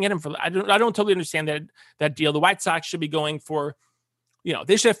 You can get him for, I don't totally understand that deal. The White Sox should be going for,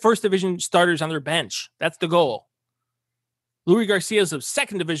 they should have first division starters on their bench. That's the goal. Leury Garcia is a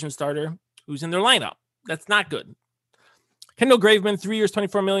second division starter who's in their lineup. That's not good. Kendall Graveman, 3 years,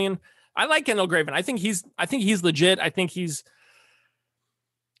 $24 million. I like Kendall Graveman. I think he's legit. I think he's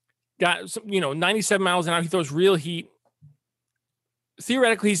got some, 97 miles an hour. He throws real heat.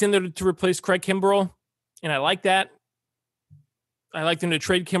 Theoretically, he's in there to replace Craig Kimbrell, and I like that. I like them to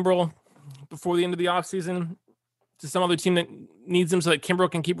trade Kimbrell before the end of the offseason to some other team that needs him so that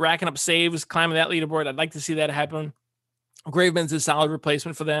Kimbrell can keep racking up saves, climbing that leaderboard. I'd like to see that happen. Graveman's a solid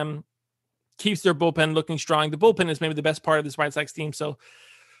replacement for them. Keeps their bullpen looking strong. The bullpen is maybe the best part of this White Sox team, so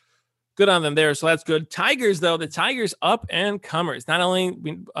good on them there. So that's good. Tigers, though, the Tigers up and comers. Not only,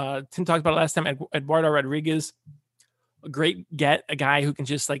 Tim talked about it last time, Eduardo Rodriguez, a great get, a guy who can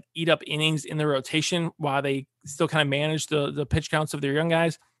just like eat up innings in the rotation while they still kind of manage the pitch counts of their young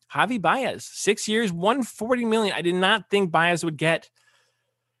guys. Javi Baez, 6 years, $140 million. I did not think Baez would get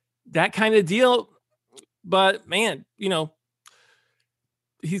that kind of deal, but man,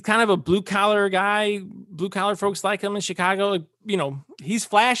 he's kind of a blue collar guy. Blue collar folks like him in Chicago. He's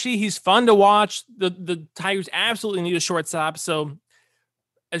flashy. He's fun to watch. The Tigers absolutely need a shortstop. So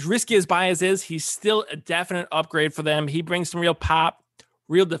as risky as Baez is, he's still a definite upgrade for them. He brings some real pop,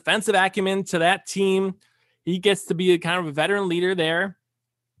 real defensive acumen to that team. He gets to be a kind of a veteran leader there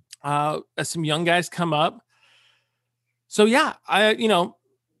as some young guys come up. So yeah,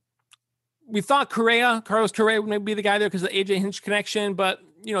 we thought Carlos Correa would maybe be the guy there because of the AJ Hinch connection, but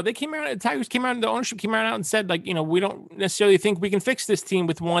they came around, the Tigers came around, the ownership came around and said, like, we don't necessarily think we can fix this team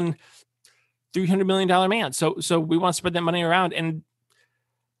with one $300 million man. So we want to spread that money around. And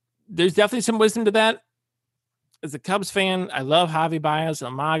there's definitely some wisdom to that. As a Cubs fan, I love Javi Baez,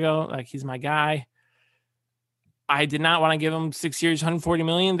 El Mago. Like, he's my guy. I did not want to give him 6 years, $140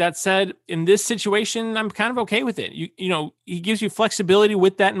 million. That said, in this situation, I'm kind of okay with it. He gives you flexibility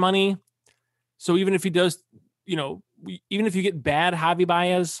with that money. So even if he does, even if you get bad Javi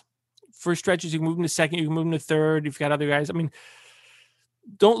Baez for stretches, you can move him to second, you can move him to third. You've got other guys. I mean,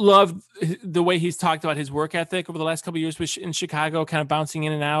 don't love the way he's talked about his work ethic over the last couple of years in Chicago, kind of bouncing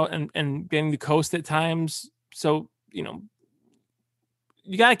in and out and getting the coast at times. So, you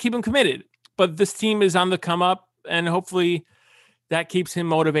got to keep him committed. But this team is on the come up, and hopefully that keeps him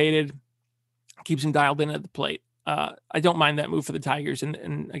motivated, keeps him dialed in at the plate. I don't mind that move for the Tigers.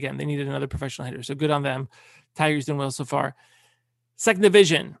 And again, they needed another professional hitter. So good on them. Tigers doing well so far. Second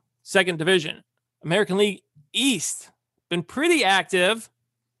division, American League East. Been pretty active,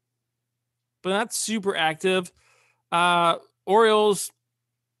 but not super active. Orioles,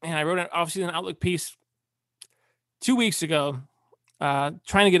 and I wrote an offseason outlook piece 2 weeks ago,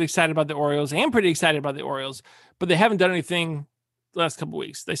 trying to get excited about the Orioles. I am pretty excited about the Orioles, but they haven't done anything the last couple of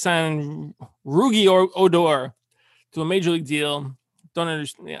weeks. They signed Rugi Odor to a major league deal.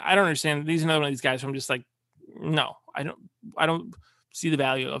 I don't understand. These are another one of these guys where I'm just like, no, I don't see the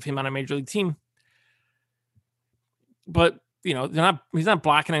value of him on a major league team. But, he's not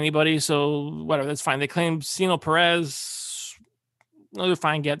blocking anybody, so whatever, that's fine. They claimed Sino Perez, another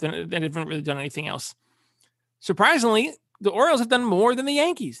fine get. They haven't really done anything else. Surprisingly, the Orioles have done more than the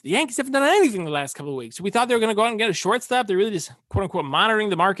Yankees. The Yankees haven't done anything the last couple of weeks. We thought they were going to go out and get a shortstop. They're really just, quote unquote, monitoring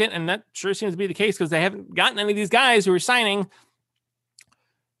the market, and that sure seems to be the case because they haven't gotten any of these guys who are signing.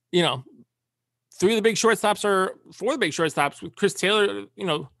 3 of the big shortstops or 4 of the big shortstops with Chris Taylor,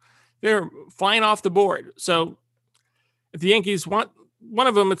 they're flying off the board. So if the Yankees want one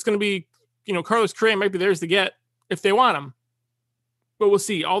of them, it's going to be, Carlos Correa might be theirs to get if they want him. But we'll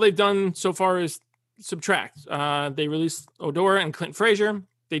see. All they've done so far is subtract. They released Odor and Clint Frazier.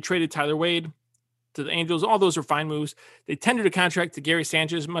 They traded Tyler Wade to the Angels. All those are fine moves. They tendered a contract to Gary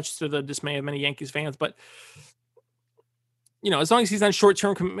Sanchez, much to the dismay of many Yankees fans. But, as long as he's on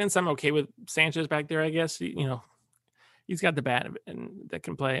short-term commitments, I'm okay with Sanchez back there, I guess. He's got the bat and that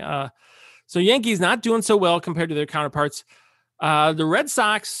can play. So Yankees not doing so well compared to their counterparts. The Red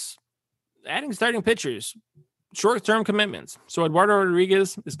Sox adding starting pitchers, short-term commitments. So Eduardo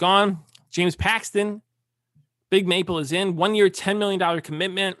Rodriguez is gone. James Paxton, Big Maple is in. 1 year, $10 million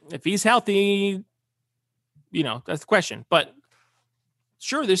commitment. If he's healthy, that's the question. But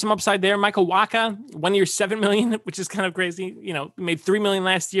sure, there's some upside there. Michael Wacha, 1 year, $7 million, which is kind of crazy. Made $3 million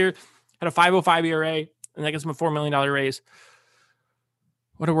last year, had a 5.05 ERA, and that gives him a $4 million raise.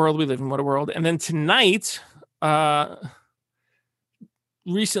 What a world we live in. What a world. And then tonight,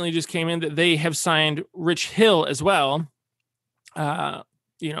 recently just came in that they have signed Rich Hill as well.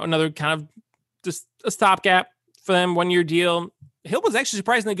 Another kind of just a stopgap for them, 1 year deal. Hill was actually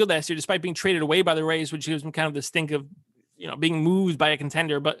surprisingly good last year, despite being traded away by the Rays, which gives him kind of the stink of, being moved by a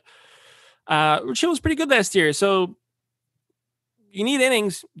contender. But Rich Hill was pretty good last year. So you need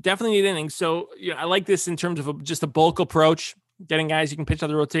innings, definitely need innings. So I like this in terms of just a bulk approach, getting guys you can pitch out of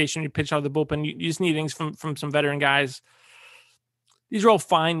the rotation, you pitch out of the bullpen. You just need innings from some veteran guys. These are all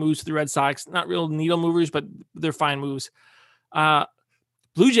fine moves for the Red Sox. Not real needle movers, but they're fine moves.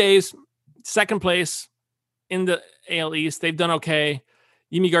 Blue Jays, second place in the AL East. They've done okay.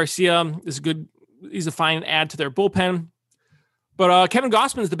 Yimi Garcia is good. He's a fine add to their bullpen. But Kevin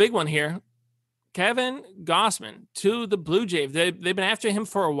Gausman is the big one here. Kevin Gausman to the Blue Jays. They've been after him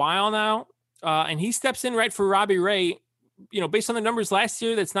for a while now, and he steps in right for Robbie Ray. Based on the numbers last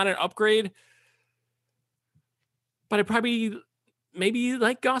year, that's not an upgrade. But I probably maybe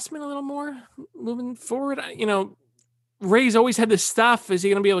like Gausman a little more moving forward. Ray's always had this stuff. Is he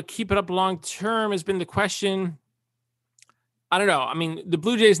going to be able to keep it up long term has been the question. I don't know. I mean, the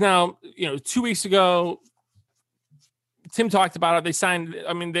Blue Jays now, 2 weeks ago, Tim talked about it.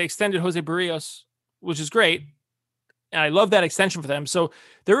 They extended Jose Barrios, which is great. And I love that extension for them. So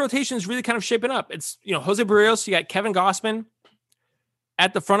their rotation is really kind of shaping up. It's, Jose Barrios, you got Kevin Gausman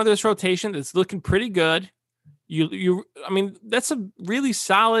at the front of this rotation that's looking pretty good. That's a really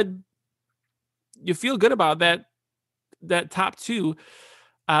solid, you feel good about that top two.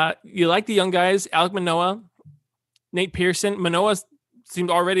 You like the young guys, Alek Manoah, Nate Pearson. Manoah seemed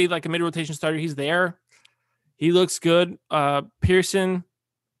already like a mid-rotation starter. He's there. He looks good. Pearson,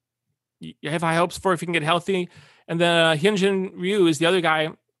 you have high hopes for if he can get healthy. And then Hyunjin Ryu is the other guy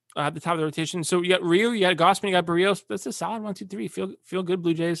at the top of the rotation. So you got Ryu, you got Gausman, you got Barrios. That's a solid 1, 2, 3. Feel good,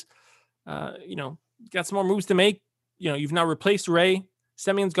 Blue Jays. Got some more moves to make. You've now replaced Ray.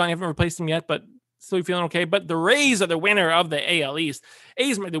 Semion's gone. You haven't replaced him yet, but still feeling okay. But the Rays are the winner of the AL East.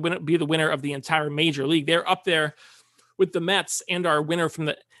 A's might be the winner of the entire major league. They're up there with the Mets and our winner from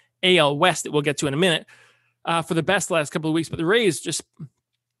the AL West that we'll get to in a minute for the best last couple of weeks. But the Rays just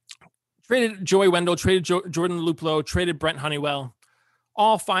traded Joey Wendell, traded Jordan Luplow, traded Brent Honeywell.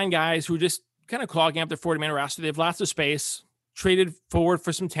 All fine guys who are just kind of clogging up their 40-man roster. They have lots of space. Traded forward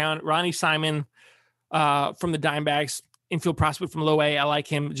for some talent. Ronnie Simon from the Diamondbacks, infield prospect from Low A. I like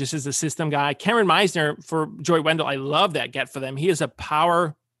him just as a system guy. Cameron Meisner for Joey Wendell. I love that get for them. He is a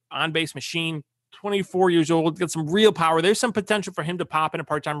power on-base machine. 24 years old, got some real power. There's some potential for him to pop in a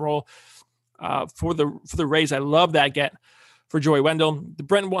part-time role for the Rays. I love that get for Joey Wendell. The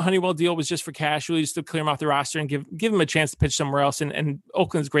Brent Honeywell deal was just for cash, really just to clear him off the roster and give him a chance to pitch somewhere else. And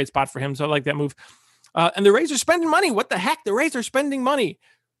Oakland's a great spot for him, so I like that move. And the Rays are spending money. What the heck? The Rays are spending money.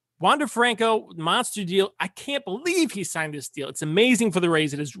 Wander Franco, monster deal. I can't believe he signed this deal. It's amazing for the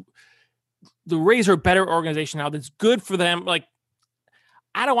Rays. The Rays are a better organization now. That's good for them. Like,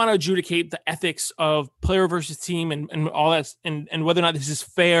 I don't want to adjudicate the ethics of player versus team and all that, and whether or not this is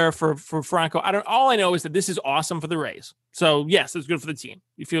fair for Franco. All I know is that this is awesome for the Rays. So yes, it's good for the team.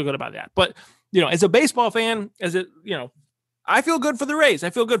 You feel good about that. But as a baseball fan, I feel good for the Rays. I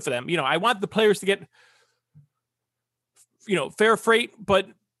feel good for them. I want the players to get fair freight, but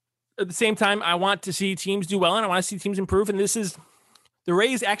at the same time, I want to see teams do well, and I want to see teams improve. And the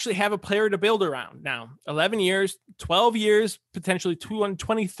Rays actually have a player to build around now. 11 years, 12 years, potentially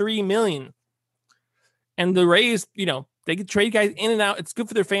 $223 million. And the Rays, they could trade guys in and out. It's good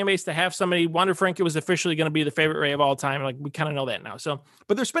for their fan base to have somebody. Wander Franco was officially going to be the favorite Ray of all time. Like, we kind of know that now. So,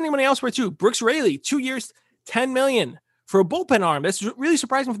 but they're spending money elsewhere too. Brooks Raley, 2 years, $10 million for a bullpen arm. That's really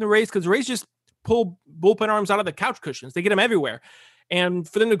surprising for the Rays because the Rays just pull bullpen arms out of the couch cushions. They get them everywhere. And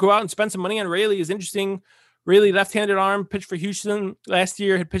for them to go out and spend some money on Raley is interesting. Raley, left-handed arm, pitched for Houston last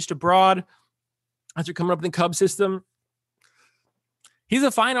year, had pitched abroad after coming up in the Cubs system. He's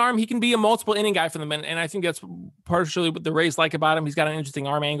a fine arm. He can be a multiple inning guy for them. And I think that's partially what the Rays like about him. He's got an interesting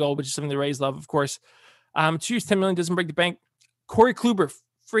arm angle, which is something the Rays love, of course. 2 years, $10 million doesn't break the bank. Corey Kluber,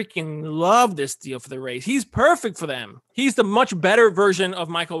 freaking love this deal for the Rays. He's perfect for them. He's the much better version of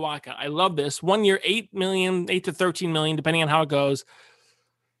Michael Wacha. I love this. 1 year, $8 to $13 million, depending on how it goes.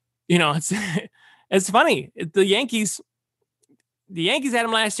 It's funny. The Yankees had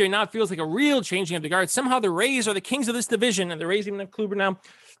him last year. Now it feels like a real changing of the guard. Somehow the Rays are the kings of this division, and the Rays even have Kluber now.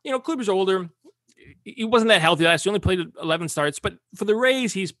 Kluber's older. He wasn't that healthy last year. He only played 11 starts. But for the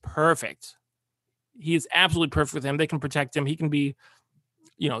Rays, he's perfect. He is absolutely perfect with him. They can protect him. He can be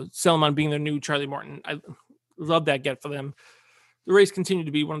sell him on being their new Charlie Morton. I love that get for them. The Rays continue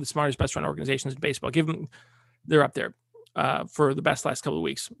to be one of the smartest, best run organizations in baseball. They're up there for the best last couple of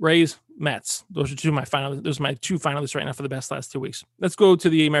weeks. Rays, Mets. Those are my two finalists right now for the best last 2 weeks. Let's go to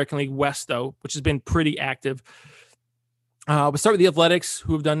the American League West, though, which has been pretty active. We'll start with the Athletics,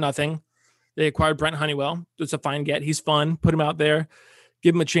 who have done nothing. They acquired Brent Honeywell. It's a fine get. He's fun. Put him out there.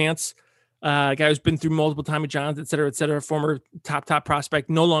 Give him a chance. A guy who's been through multiple Tommy Johns, et cetera, former top prospect,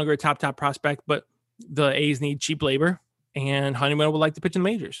 no longer a top prospect, but the A's need cheap labor, and Honeywell would like to pitch in the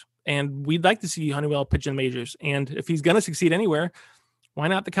majors. And we'd like to see Honeywell pitch in the majors. And if he's going to succeed anywhere, why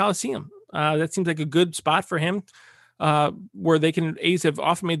not the Coliseum? That seems like a good spot for him, where A's have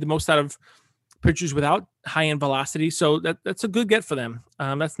often made the most out of pitchers without high-end velocity. So that's a good get for them.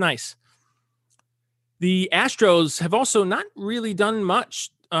 That's nice. The Astros have also not really done much.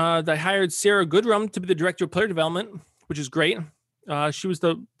 They hired Sarah Goodrum to be the director of player development, which is great. She was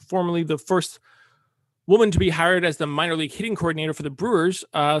formerly the first woman to be hired as the minor league hitting coordinator for the Brewers.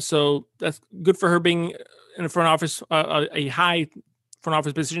 So that's good for her being in the front office, a high front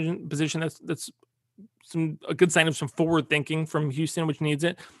office position. That's a good sign of some forward thinking from Houston, which needs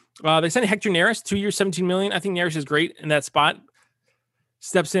it. They signed Hector Neris, 2 years, $17 million. I think Neris is great in that spot.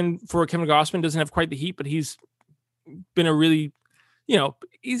 Steps in for Kevin Gausman, doesn't have quite the heat, but he's been a really,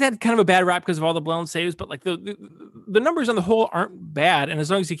 he's had kind of a bad rap because of all the blown saves, but like the numbers on the whole aren't bad. And as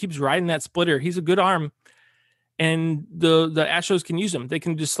long as he keeps riding that splitter, he's a good arm. And the Astros can use him. They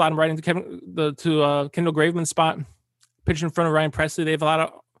can just slide him right into Kendall Graveman's spot, pitch in front of Ryan Presley. They have a lot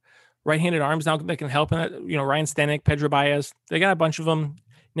of right-handed arms now that can help in it. Ryan Stanek, Pedro Baez, they got a bunch of them.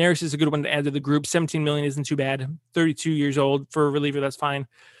 Neris is a good one to add to the group. $17 million isn't too bad. 32 years old for a reliever. That's fine.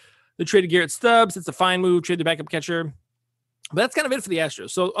 They traded Garrett Stubbs. It's a fine move. Traded the backup catcher. But that's kind of it for the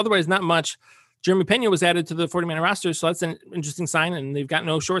Astros. So otherwise, not much. Jeremy Pena was added to the 40-man roster, so that's an interesting sign, and they've got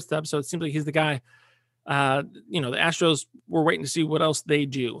no shortstop, so it seems like he's the guy. The Astros, we're waiting to see what else they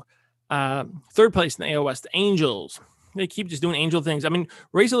do. Third place in the AL West, the Angels. They keep just doing Angel things. I mean,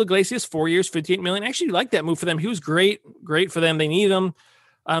 Raisel Iglesias, 4 years, $58 million. I actually like that move for them. He was great for them. They need him.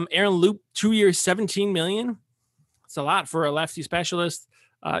 Aaron Loop, 2 years, $17 million. It's a lot for a lefty specialist.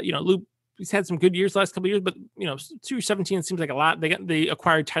 Loop, he's had some good years the last couple of years, but 2 years, 17 seems like a lot. They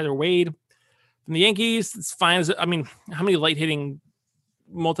acquired Tyler Wade from the Yankees. It's fine. How many light hitting,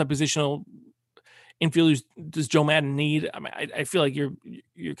 multi-positional infielders does Joe Madden need? I mean, I feel like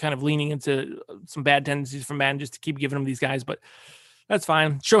you're kind of leaning into some bad tendencies from Madden just to keep giving him these guys, but that's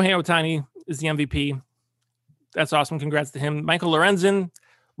fine. Shohei Ohtani is the MVP. That's awesome. Congrats to him. Michael Lorenzen,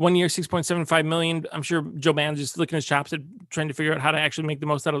 1 year, $6.75 million. I'm sure Joe Madden's just licking his chops at trying to figure out how to actually make the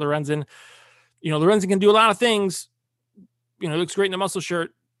most out of Lorenzen. Lorenzen can do a lot of things. He looks great in a muscle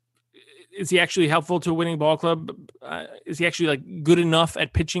shirt. Is he actually helpful to a winning ball club? Is he actually like good enough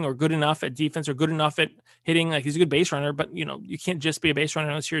at pitching or good enough at defense or good enough at hitting? Like, he's a good base runner, but you can't just be a base runner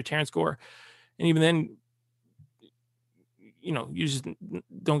unless you're a Terrence Gore. And even then, you just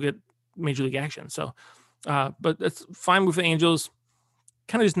don't get major league action. So, but that's fine with the Angels.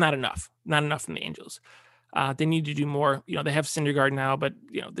 Kind of just not enough from the Angels. They need to do more. They have Syndergaard now, but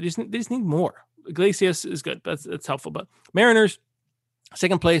they just need more. Iglesias is good, but it's helpful. But Mariners,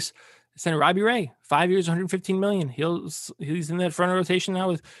 second place, sent Robbie Ray, 5 years, $115 million. He's in that front rotation now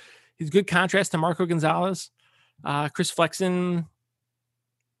with his good contrast to Marco Gonzalez, Chris Flexen,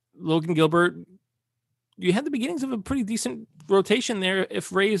 Logan Gilbert. You had the beginnings of a pretty decent rotation there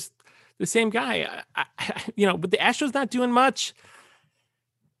if Ray's the same guy. But the Astros not doing much.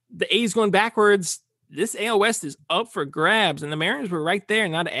 The A's going backwards. This AL West is up for grabs, and the Mariners were right there.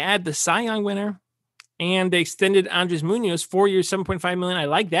 Now to add the Cy Young winner, and they extended Andres Munoz, 4 years, $7.5 million. I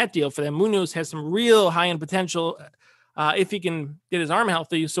like that deal for them. Munoz has some real high-end potential if he can get his arm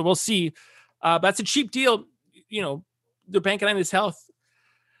healthy. So we'll see. That's a cheap deal. They're banking on his health.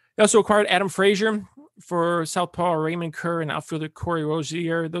 They also acquired Adam Frazier for southpaw Raymond Kerr and outfielder Corey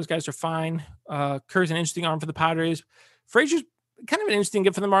Rozier. Those guys are fine. Kerr's an interesting arm for the Padres. Frazier's kind of an interesting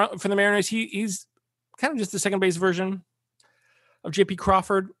gift for the Mariners. He's kind of just the second base version of JP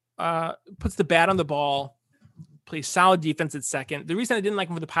Crawford. Puts the bat on the ball, plays solid defense at second. The reason I didn't like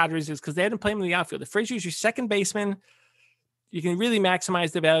him for the Padres is because they hadn't played him in the outfield. If Frazier's your second baseman, you can really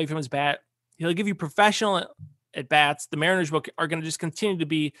maximize the value from his bat. He'll give you professional at bats. The Mariners are going to just continue to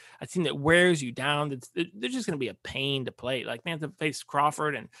be a team that wears you down. They're just going to be a pain to play. Like, man, to face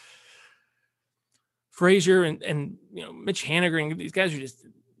Crawford and Frazier and Mitch Haniger, these guys are just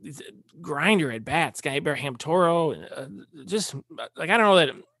these grinder at bats. Guy Abraham Toro, and just like, I don't know that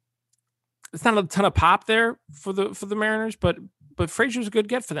it's not a ton of pop there for the Mariners, but Frazier's a good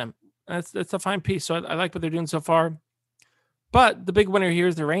get for them. That's a fine piece. So I like what they're doing so far. But the big winner here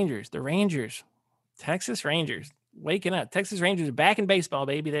is the Rangers. The Rangers, Texas Rangers, waking up. Texas Rangers are back in baseball,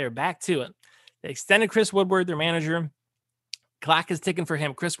 baby. They are back to it. They extended Chris Woodward, their manager. Clock is ticking for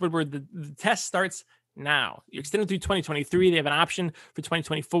him. Chris Woodward, the test starts now. You're extended through 2023. They have an option for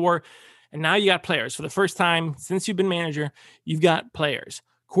 2024. And now you got players. For the first time since you've been manager, you've got players.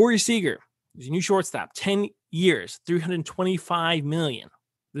 Corey Seager is a new shortstop, 10 years, $325 million.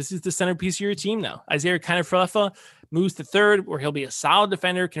 This is the centerpiece of your team now. Isaiah Kiner-Falefa moves to third, where he'll be a solid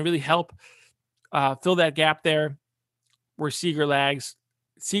defender, can really help fill that gap there where Seager lags.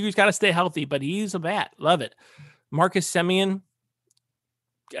 Seager's got to stay healthy, but he's a bat. Love it. Marcus Semien,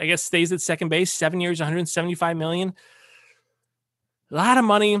 I guess, stays at second base, 7 years, $175 million. A lot of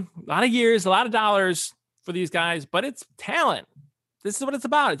money, a lot of years, a lot of dollars for these guys, but it's talent. This is what it's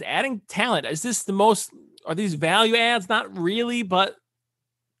about. It's adding talent. Is this the most, are these value adds? Not really, but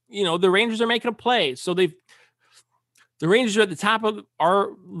the Rangers are making a play. So the Rangers are at the top of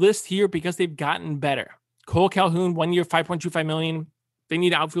our list here because they've gotten better. Cole Calhoun, 1 year, $5.25 million. They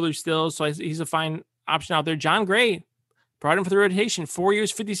need outfielders still, so he's a fine option out there. John Gray, brought him for the rotation, 4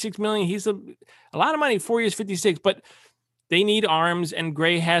 years, $56 million. He's a lot of money, 4 years, $56, but they need arms, and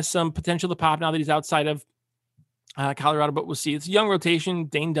Gray has some potential to pop now that he's outside of Colorado, but we'll see. It's a young rotation.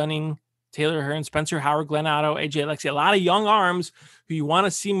 Dane Dunning, Taylor Hearn, Spencer Howard, Glenn Otto, AJ Alexi, a lot of young arms who you want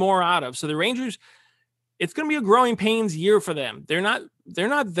to see more out of. So the Rangers, it's going to be a growing pains year for them. They're not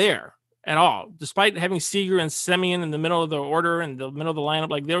there at all, despite having Seager and Semien in the middle of the order and the middle of the lineup.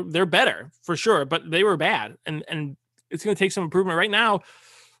 Like they're better for sure, but they were bad, and it's going to take some improvement right now.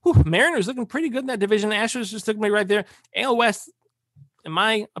 Mariners looking pretty good in that division. Astros just took me right there. AL West, in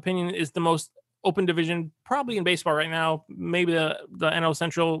my opinion, is the most open division probably in baseball right now. Maybe the NL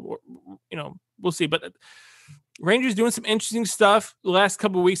Central, we'll see. But Rangers doing some interesting stuff the last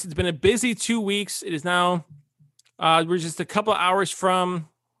couple of weeks. It's been a busy 2 weeks. It is now we're just a couple of hours from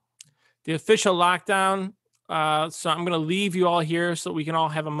the official lockdown. So I'm going to leave you all here so we can all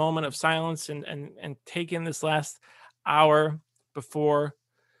have a moment of silence and take in this last hour before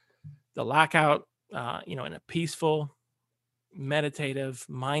the lockout, in a peaceful, meditative,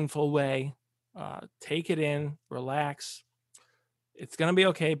 mindful way. Take it in, relax. It's going to be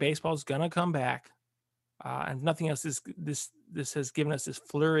okay. Baseball's going to come back. And nothing else this has given us this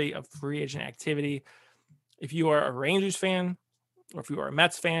flurry of free agent activity. If you are a Rangers fan, or if you are a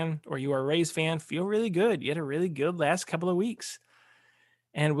Mets fan, or you are a Rays fan, feel really good. You had a really good last couple of weeks.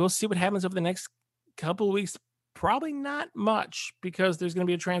 And we'll see what happens over the next couple of weeks. Probably not much, because there's going to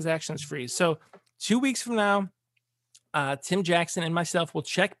be a transactions freeze. So 2 weeks from now, Tim Jackson and myself will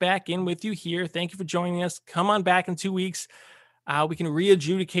check back in with you here. Thank you for joining us. Come on back in 2 weeks. We can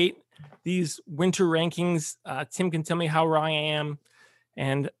re-adjudicate these winter rankings. Tim can tell me how wrong I am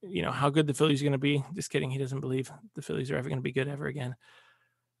and, how good the Phillies are going to be. Just kidding. He doesn't believe the Phillies are ever going to be good ever again.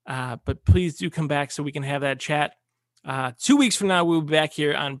 But please do come back so we can have that chat. 2 weeks from now, we'll be back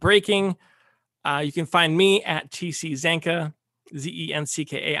here on Breaking. You can find me at TC Zenka,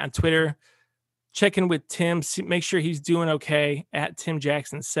 Zencka on Twitter. Check in with Tim. Make sure he's doing okay at Tim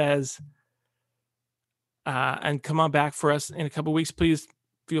Jackson Says. And come on back for us in a couple weeks. Please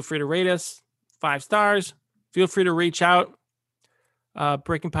feel free to rate us 5 stars. Feel free to reach out.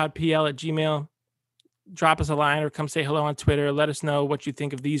 BreakingPodPL at Gmail. Drop us a line or come say hello on Twitter. Let us know what you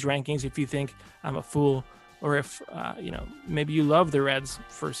think of these rankings. If you think I'm a fool, or if maybe you love the Reds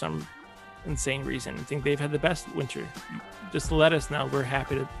for some insane reason and think they've had the best winter, just let us know. We're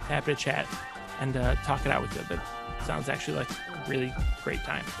happy to chat and talk it out with you. That sounds actually like a really great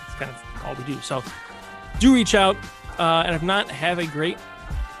time. It's kind of all we do. So do reach out, and if not, have a great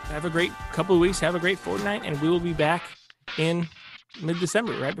couple of weeks. Have a great fortnight, and we will be back in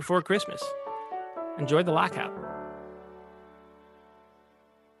mid-December, right before Christmas. Enjoy the lockout.